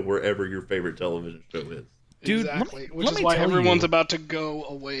going to go wherever your favorite television show is. Dude, exactly. Which is why everyone's about to go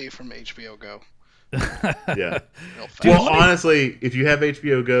away from HBO Go. Yeah. Dude, well, honestly, if you have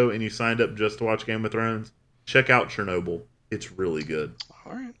HBO Go and you signed up just to watch Game of Thrones, check out Chernobyl. It's really good.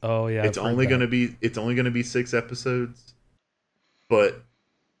 All right. Oh yeah. It's only going to be 6 episodes, but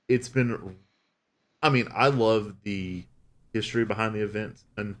it's been. I mean, I love the history behind the events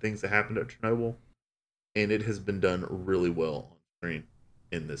and things that happened at Chernobyl, and it has been done really well on screen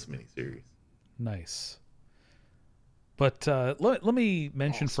in this miniseries. Nice. But let me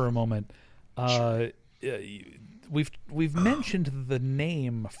mention for a moment. We've mentioned the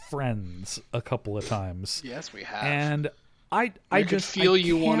name Friends a couple of times. Yes, we have. And I just feel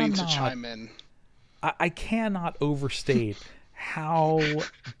you wanting to chime in. I cannot overstate how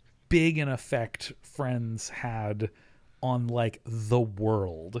big an effect Friends had on like the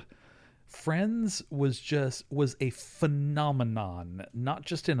world. Friends was a phenomenon, not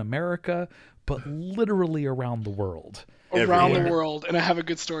just in America, but literally around the world. Around Everywhere. the world, and I have a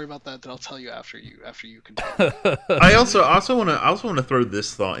good story about that I'll tell you after you continue. I also want to throw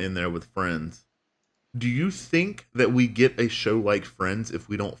this thought in there with Friends. Do you think that we get a show like Friends if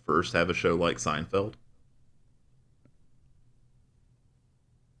we don't first have a show like Seinfeld?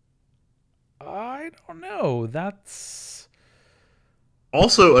 I don't know. That's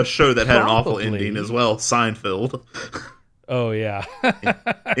Also a show that had an awful Probably. ending as well, Seinfeld. oh yeah.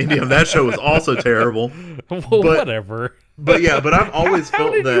 Ending of that show was also terrible. Well, But- whatever. But yeah, but I've always How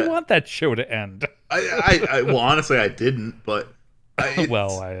felt did that. you want that show to end? Well, honestly, I didn't. But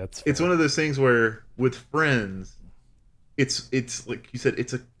It's it's one of those things where with Friends, it's like you said,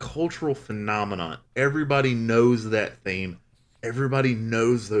 it's a cultural phenomenon. Everybody knows that theme. Everybody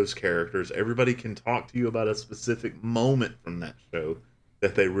knows those characters. Everybody can talk to you about a specific moment from that show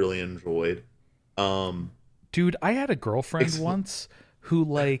that they really enjoyed. Dude, I had a girlfriend once who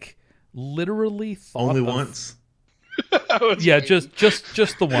like literally thought Only of- once. Yeah, just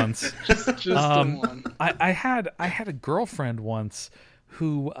the once. Just the one. I had a girlfriend once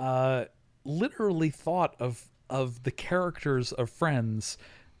who literally thought of the characters of Friends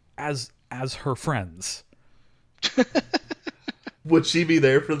as her friends. Would she be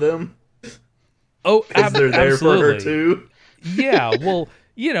there for them? Oh, Because they're there absolutely. for her too. Yeah, well,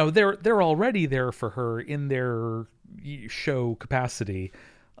 you know, they're already there for her in their show capacity.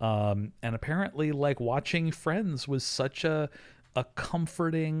 And apparently like watching Friends was such a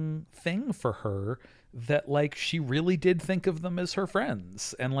comforting thing for her that like she really did think of them as her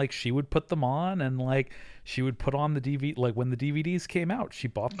friends, and like she would put them on, and like she would put on the DVD, like when the DVDs came out, she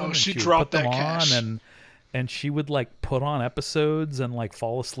bought them and she she would dropped put them that cash. on, and she would like put on episodes and like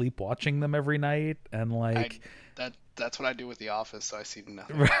fall asleep watching them every night, and like That's what I do with The Office, so I see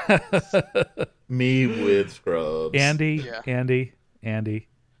nothing. Me with Scrubs. Andy, Yeah. Andy,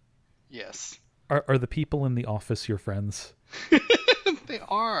 Yes. are the people in the office your friends? They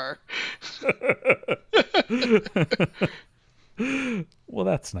are. Well,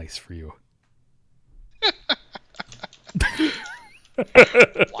 that's nice for you.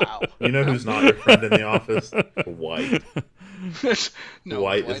 Wow. You know who's not your friend in the office? Dwight. No,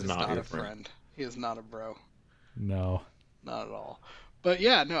 Dwight Dwight is is not not your a friend. friend. He is not a bro. No. Not at all. But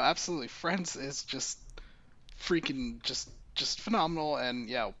yeah, no, absolutely. Friends is just freaking just phenomenal, and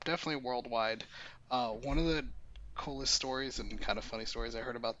yeah, definitely worldwide. One of the coolest stories and kind of funny stories I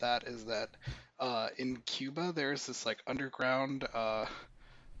heard about that is that in Cuba there's this like underground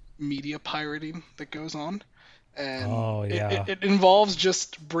media pirating that goes on. And Oh, yeah. it involves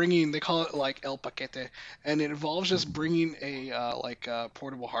just bringing, they call it like El Paquete, and it involves just bringing a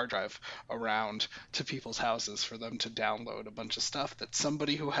portable hard drive around to people's houses for them to download a bunch of stuff that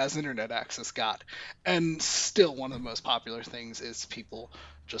somebody who has internet access got. And still, one of the most popular things is people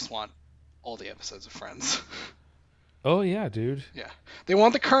just want all the episodes of Friends. Oh yeah, dude. Yeah, they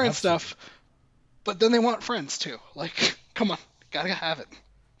want the current Absolutely. stuff, but then they want Friends too. Like, come on, gotta have it,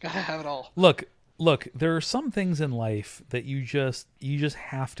 gotta have it all. Look, there are some things in life that you just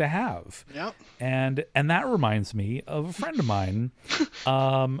have to have. Yep. And that reminds me of a friend of mine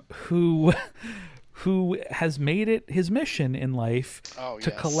who has made it his mission in life to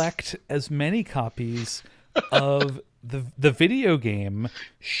Yes. collect as many copies of the video game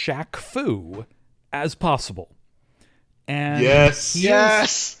Shaq Fu as possible. And Yes. he is-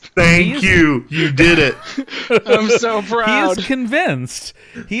 Yes, Thank you. You did it. I'm so proud.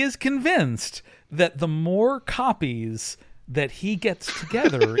 he is convinced that the more copies that he gets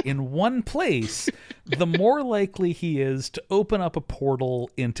together in one place, the more likely he is to open up a portal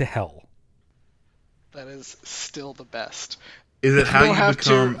into hell. That is still the best. Is it how don't you have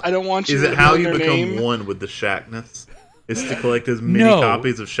become? to. I don't want you Is to it how learn you their become name. one with the Shackness? Is to collect as many No.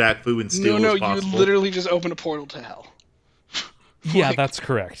 copies of Shaq Fu and steal No, as you possible. literally just open a portal to hell. Yeah, Like- that's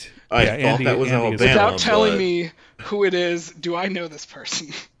correct. I Yeah, thought that was is- Alabama. Without telling but- me who it is, do I know this person?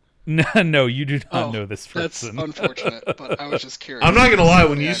 No, you do not know this That's person. unfortunate, but I was just curious. I'm not gonna lie.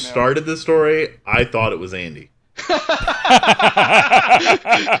 When Yeah, you I know. started this story, I thought it was Andy.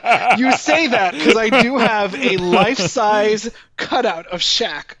 You say that because I do have a life-size cutout of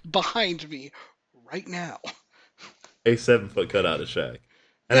Shaq behind me right now. A 7-foot cutout of Shaq,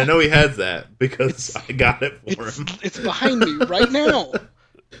 and I know he has that because I got it for him. It's behind me right now.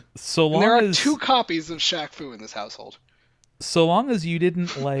 So And long there are as 2 copies of Shaq Fu in this household. so long as you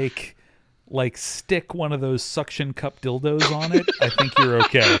didn't like stick one of those suction cup dildos on it, I think you're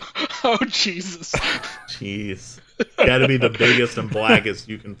okay. Oh, Jesus. Jeez, got to be the biggest and blackest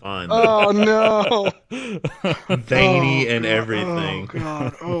you can find. Oh, no. Veiny Oh, and God. everything. Oh,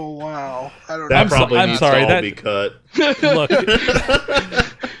 God. Oh, wow. I don't That know. probably I'm needs sorry, to all that- be cut.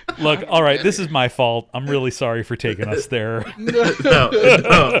 Look, all right, this is my fault. I'm really sorry for taking us there. No,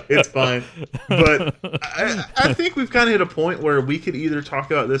 it's fine. But I think we've kind of hit a point where we could either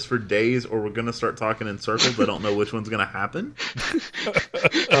talk about this for days or we're going to start talking in circles. I don't know which one's going to happen.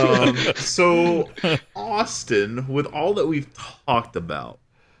 So, Austin, with all that we've talked about,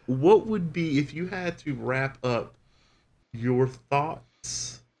 what would be, if you had to wrap up your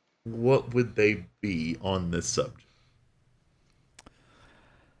thoughts, what would they be on this subject?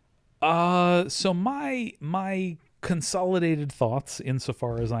 So my consolidated thoughts,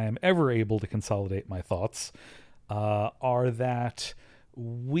 insofar as I am ever able to consolidate my thoughts, are that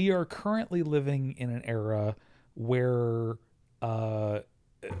we are currently living in an era where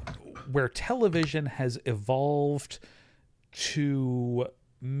television has evolved to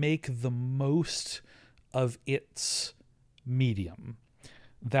make the most of its medium.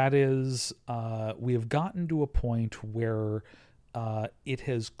 That is, we have gotten to a point where it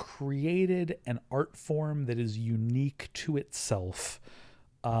has created an art form that is unique to itself,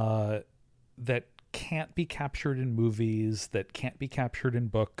 that can't be captured in movies, that can't be captured in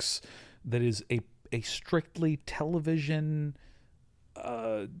books, that is a strictly television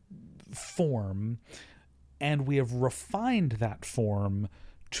form, and we have refined that form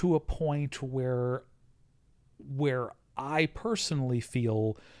to a point where I personally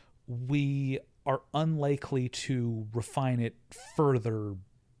feel we are unlikely to refine it further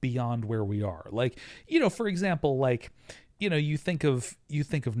beyond where we are. Like, for example, you think of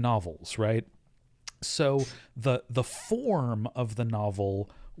novels, right? So the form of the novel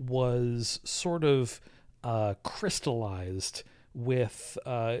was sort of crystallized with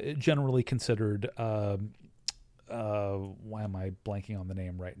generally considered why am I blanking on the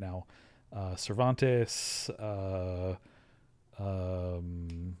name right now? Cervantes,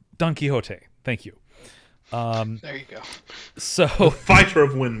 Don Quixote. Thank you. There you go. So Fighter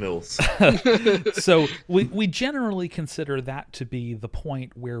of windmills. so we generally consider that to be the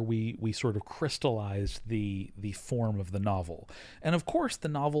point where we sort of crystallized the form of the novel. And of course the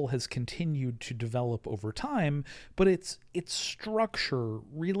novel has continued to develop over time, but its structure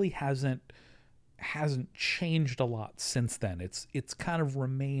really hasn't changed a lot since then. It's kind of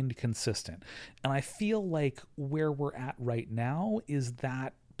remained consistent. And I feel like where we're at right now is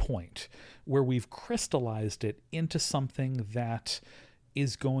that point where we've crystallized it into something that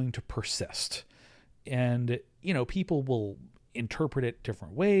is going to persist. And people will interpret it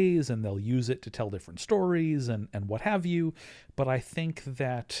different ways, and they'll use it to tell different stories and what have you. But I think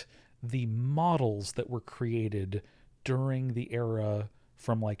that the models that were created during the era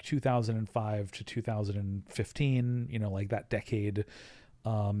from like 2005 to 2015, like that decade,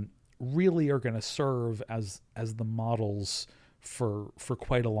 really are going to serve as the models for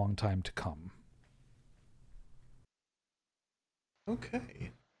quite a long time to come.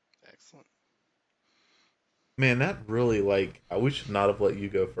 Okay. Excellent. Man, that really we should not have let you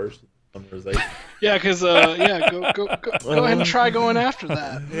go first with summarization. Yeah, because go ahead and try going after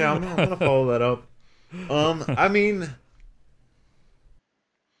that. Yeah, I'm gonna follow that up. I mean,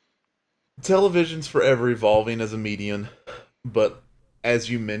 television's forever evolving as a medium, but as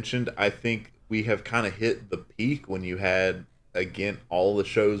you mentioned, I think we have kind of hit the peak when you had, again, all the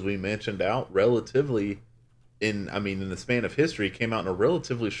shows we mentioned out relatively in the span of history, came out in a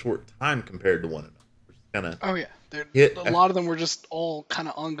relatively short time compared to one another. Oh yeah, a lot of them were just all kind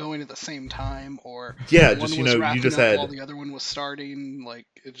of ongoing at the same time, or yeah, one just was you just had while the other one was starting. Like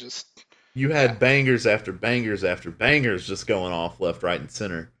it just you had bangers after bangers after bangers just going off left, right, and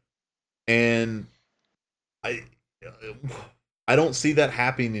center, and I don't see that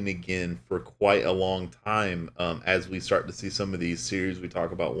happening again for quite a long time. As we start to see some of these series we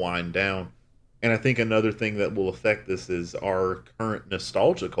talk about wind down. And I think another thing that will affect this is our current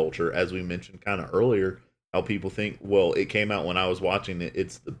nostalgia culture, as we mentioned kind of earlier, how people think, well, it came out when I was watching it,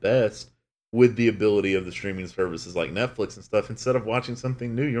 it's the best, with the ability of the streaming services like Netflix and stuff. Instead of watching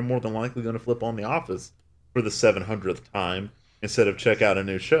something new, you're more than likely going to flip on The Office for the 700th time instead of check out a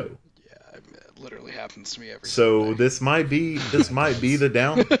new show. Yeah, it literally happens to me every So this might be the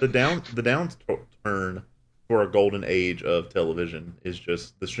downturn for a golden age of television, is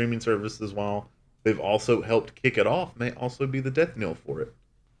just the streaming services, while they've also helped kick it off, may also be the death knell for it.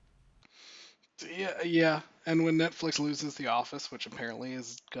 Yeah. And when Netflix loses The Office, which apparently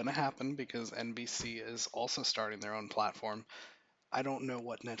is going to happen because NBC is also starting their own platform, I don't know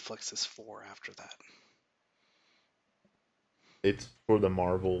what Netflix is for after that. It's for the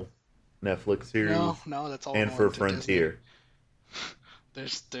Marvel Netflix series. No, that's all. And for Frontier.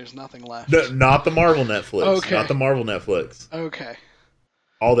 There's nothing left. No, not the Marvel Netflix. Okay. Not the Marvel Netflix. Okay.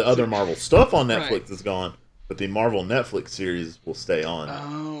 All the other Marvel stuff on Netflix is gone, but the Marvel Netflix series will stay on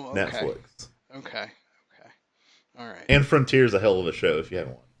Netflix. Okay. All right. And Frontier is a hell of a show if you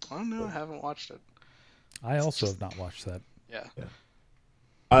haven't watched it. Oh no, I haven't watched it. I also have not watched that. Yeah.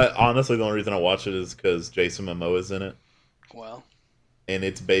 I honestly, the only reason I watch it is because Jason Momoa is in it. Well. And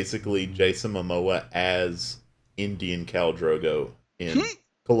it's basically Jason Momoa as Indian Khal Drogo in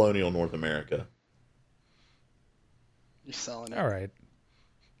colonial North America. You're selling it. All right.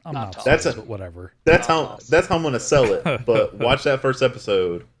 I'm not but whatever. That's how I'm gonna sell it. But watch that first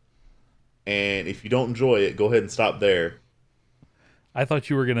episode, and if you don't enjoy it, go ahead and stop there. I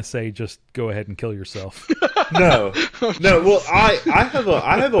thought you were gonna say just go ahead and kill yourself. No. Well, I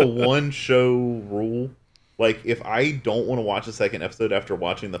have a one show rule. Like, if I don't want to watch a second episode after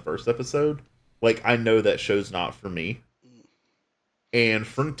watching the first episode, like, I know that show's not for me. And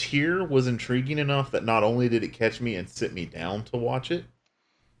Frontier was intriguing enough that not only did it catch me and sit me down to watch it,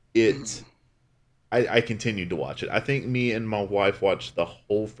 I continued to watch it. I think me and my wife watched the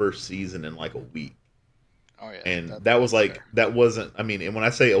whole first season in like a week. Oh yeah. And that was like, that wasn't, and when I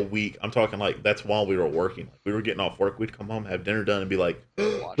say a week, I'm talking like, that's while we were working. We were getting off work, we'd come home, have dinner done, and be like,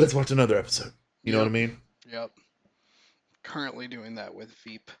 let's watch another episode. You know what I mean? Yep. Currently doing that with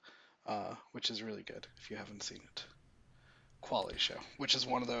Veep, which is really good if you haven't seen it. Quality show, which is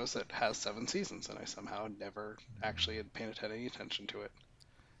one of those that has 7 seasons, and I somehow never actually had paid any attention to it.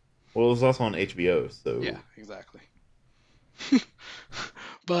 Well, it was also on HBO, so yeah, exactly.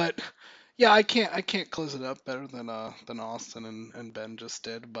 But yeah, I can't close it up better than Austin and Ben just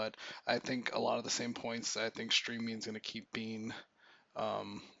did. But I think a lot of the same points. I think streaming is going to keep being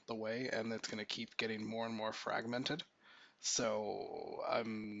the way, and it's going to keep getting more and more fragmented. So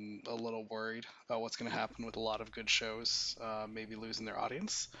I'm a little worried about what's going to happen with a lot of good shows maybe losing their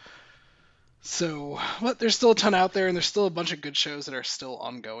audience. So, but there's still a ton out there, and there's still a bunch of good shows that are still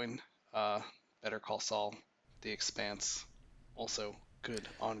ongoing. Better Call Saul, The Expanse, also good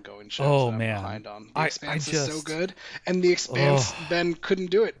ongoing shows. Oh that I'm man, behind on. The Expanse is so good, and The Expanse Ben couldn't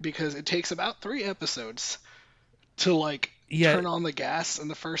do it because it takes about 3 episodes to turn on the gas in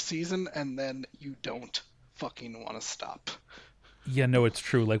the first season, and then you don't fucking want to stop. Yeah, no, it's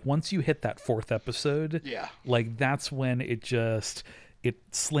true. Like once you hit that 4th episode, like that's when it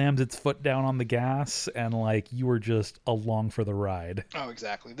slams its foot down on the gas, and like you were just along for the ride. Oh,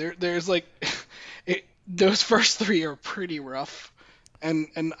 exactly. There's like those first 3 are pretty rough, and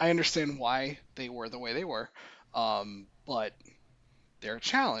I understand why they were the way they were. but they're a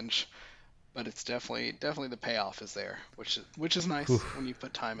challenge. But it's definitely the payoff is there, which is nice when you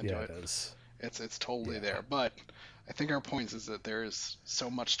put time into Yeah, it. it is. It's totally there. But I think our point is that there is so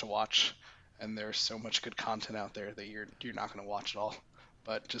much to watch, and there's so much good content out there that you're not going to watch it all.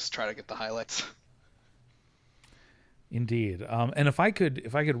 But just try to get the highlights. Indeed. And if I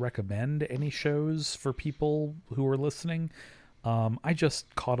could recommend any shows for people who are listening, I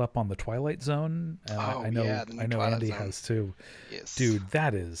just caught up on the Twilight Zone. I know Twilight Andy Zone has too. Yes. Dude,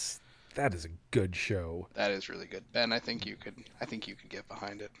 that is a good show. That is really good. Ben, I think you could get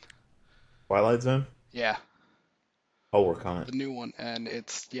behind it. Twilight Zone? Yeah. I'll work on it. The new one, and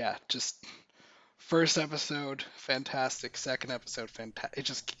it's just first episode fantastic, second episode fantastic. It's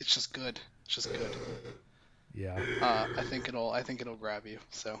just good. It's just good. Yeah. I think it'll grab you.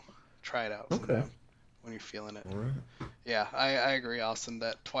 So try it out Okay. when you're feeling it. All right. Yeah, I agree, Austin.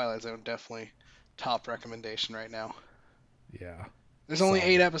 That Twilight Zone definitely top recommendation right now. Yeah. There's only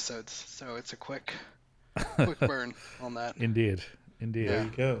Solid. 8 episodes, so it's a quick burn on that. Indeed. There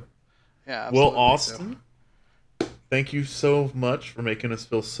you go. Yeah. Well, absolutely, Austin, thank you so much for making us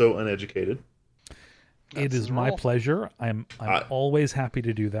feel so uneducated. It is my pleasure. I'm always happy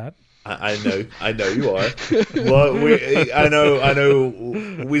to do that. I know you are. Well, I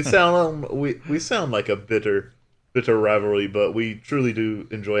know. We sound like a bitter rivalry, but we truly do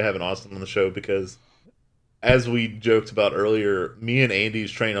enjoy having Austin on the show because, as we joked about earlier, me and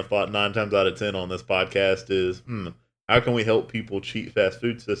Andy's train of thought 9 times out of 10 on this podcast is, how can we help people cheat fast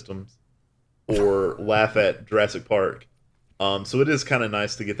food systems or laugh at Jurassic Park? So it is kind of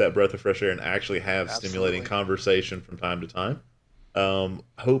nice to get that breath of fresh air and actually have stimulating conversation from time to time.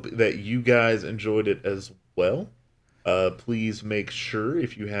 Hope that you guys enjoyed it as well. Please make sure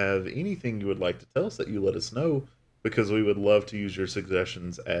if you have anything you would like to tell us that you let us know, because we would love to use your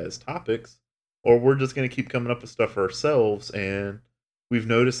suggestions as topics, or we're just going to keep coming up with stuff for ourselves, and we've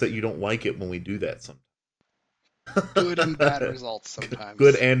noticed that you don't like it when we do that sometimes. Good and bad results sometimes.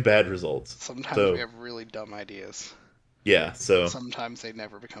 Good and bad results. Sometimes we have really dumb ideas. Yeah, so sometimes they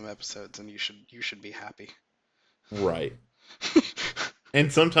never become episodes, and you should be happy. Right.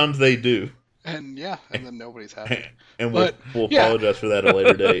 And sometimes they do. And then nobody's happy. And we'll apologize for that at a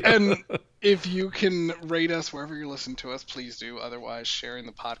later date. And if you can rate us wherever you listen to us, please do. Otherwise, sharing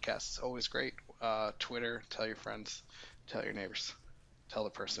the podcast is always great. Twitter, tell your friends, tell your neighbors, tell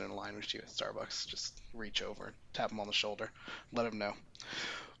the person in line with you at Starbucks. Just reach over and tap them on the shoulder, let them know.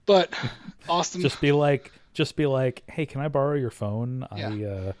 But Austin, just be like, hey, can I borrow your phone?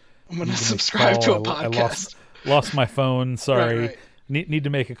 Yeah. I'm gonna subscribe to a podcast. I lost my phone. Sorry. Right. Need to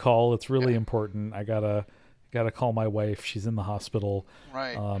make a call. It's really important. I gotta call my wife. She's in the hospital.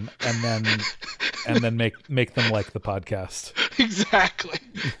 Right. And then make them like the podcast.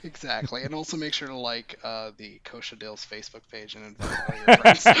 Exactly. And also make sure to like the Kosha Dills Facebook page and invite all your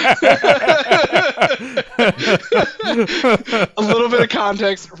friends. A little bit of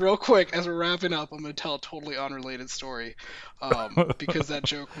context, real quick, as we're wrapping up. I'm going to tell a totally unrelated story because that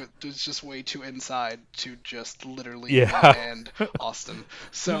joke was just way too inside to just literally and Austin.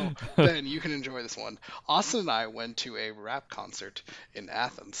 So Ben, you can enjoy this one. Austin and I went to a rap concert in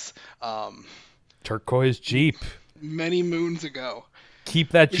Athens. Turquoise Jeep. Many moons ago. Keep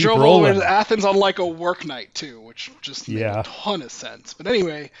that Jeep we drove rolling. all the way to Athens on like a work night too, which just made a ton of sense. But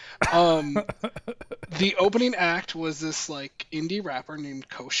anyway, the opening act was this like indie rapper named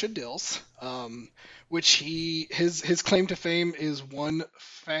Kosha Dills, which his claim to fame is one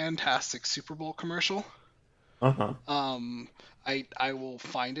fantastic Super Bowl commercial. I will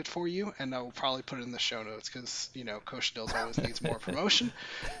find it for you, and I will probably put it in the show notes because, Kosha Dills always needs more promotion.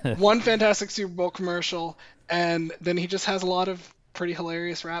 One fantastic Super Bowl commercial, and then he just has a lot of pretty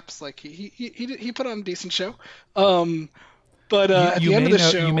hilarious raps. Like, he put on a decent show. But at the end of the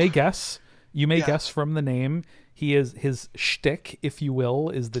show... You may guess from the name, his shtick, if you will,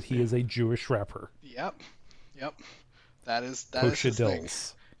 is that he is a Jewish rapper. Yep. That is Kosha his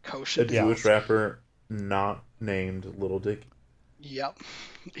Dills. Thing. Kosha A Dills. Jewish rapper not named Little Dicky. Yep.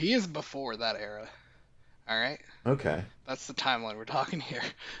 He is before that era. All right? Okay. That's the timeline we're talking here.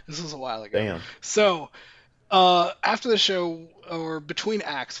 This was a while ago. Damn. So, after the show, or between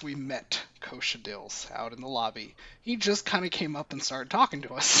acts, we met Kosha Dills out in the lobby. He just kind of came up and started talking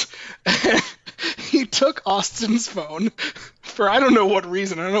to us. He took Austin's phone for I don't know what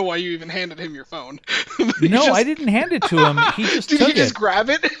reason. I don't know why you even handed him your phone. I didn't hand it to him. He just Did took he just it. grab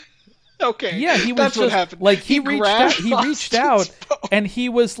it? Okay. Yeah, he was That's just what happened. like he reached out phone. and he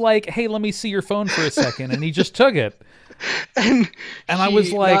was like, "Hey, let me see your phone for a second," and he just took it. And I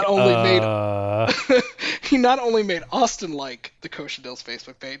was like, not only he not only made Austin like the Coshadills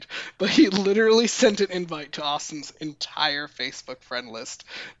Facebook page, but he literally sent an invite to Austin's entire Facebook friend list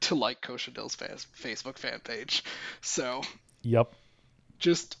to like Coshadills' Facebook fan page. So, Yep.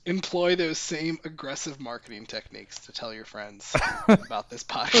 just employ those same aggressive marketing techniques to tell your friends about this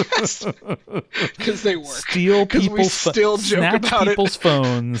podcast, because they work. Steal people's we still joke snatch about people's it.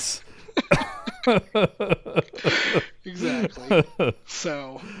 phones. Exactly.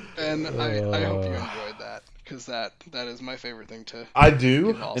 So, Ben, I hope you enjoyed that, because that is my favorite thing to. I do,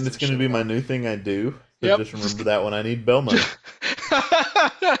 Give and Austin it's going to shit be my about. new thing I do. So Yep. just remember that when I need bail money.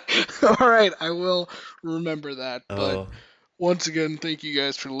 All right, I will remember that. But Oh. once again, thank you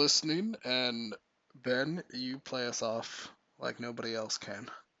guys for listening, and Ben, you play us off like nobody else can.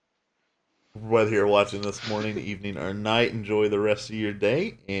 Whether you're watching this morning, evening, or night, enjoy the rest of your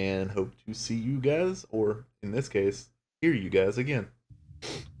day, and hope to see you guys, or in this case, hear you guys again.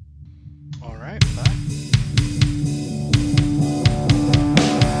 All right, bye.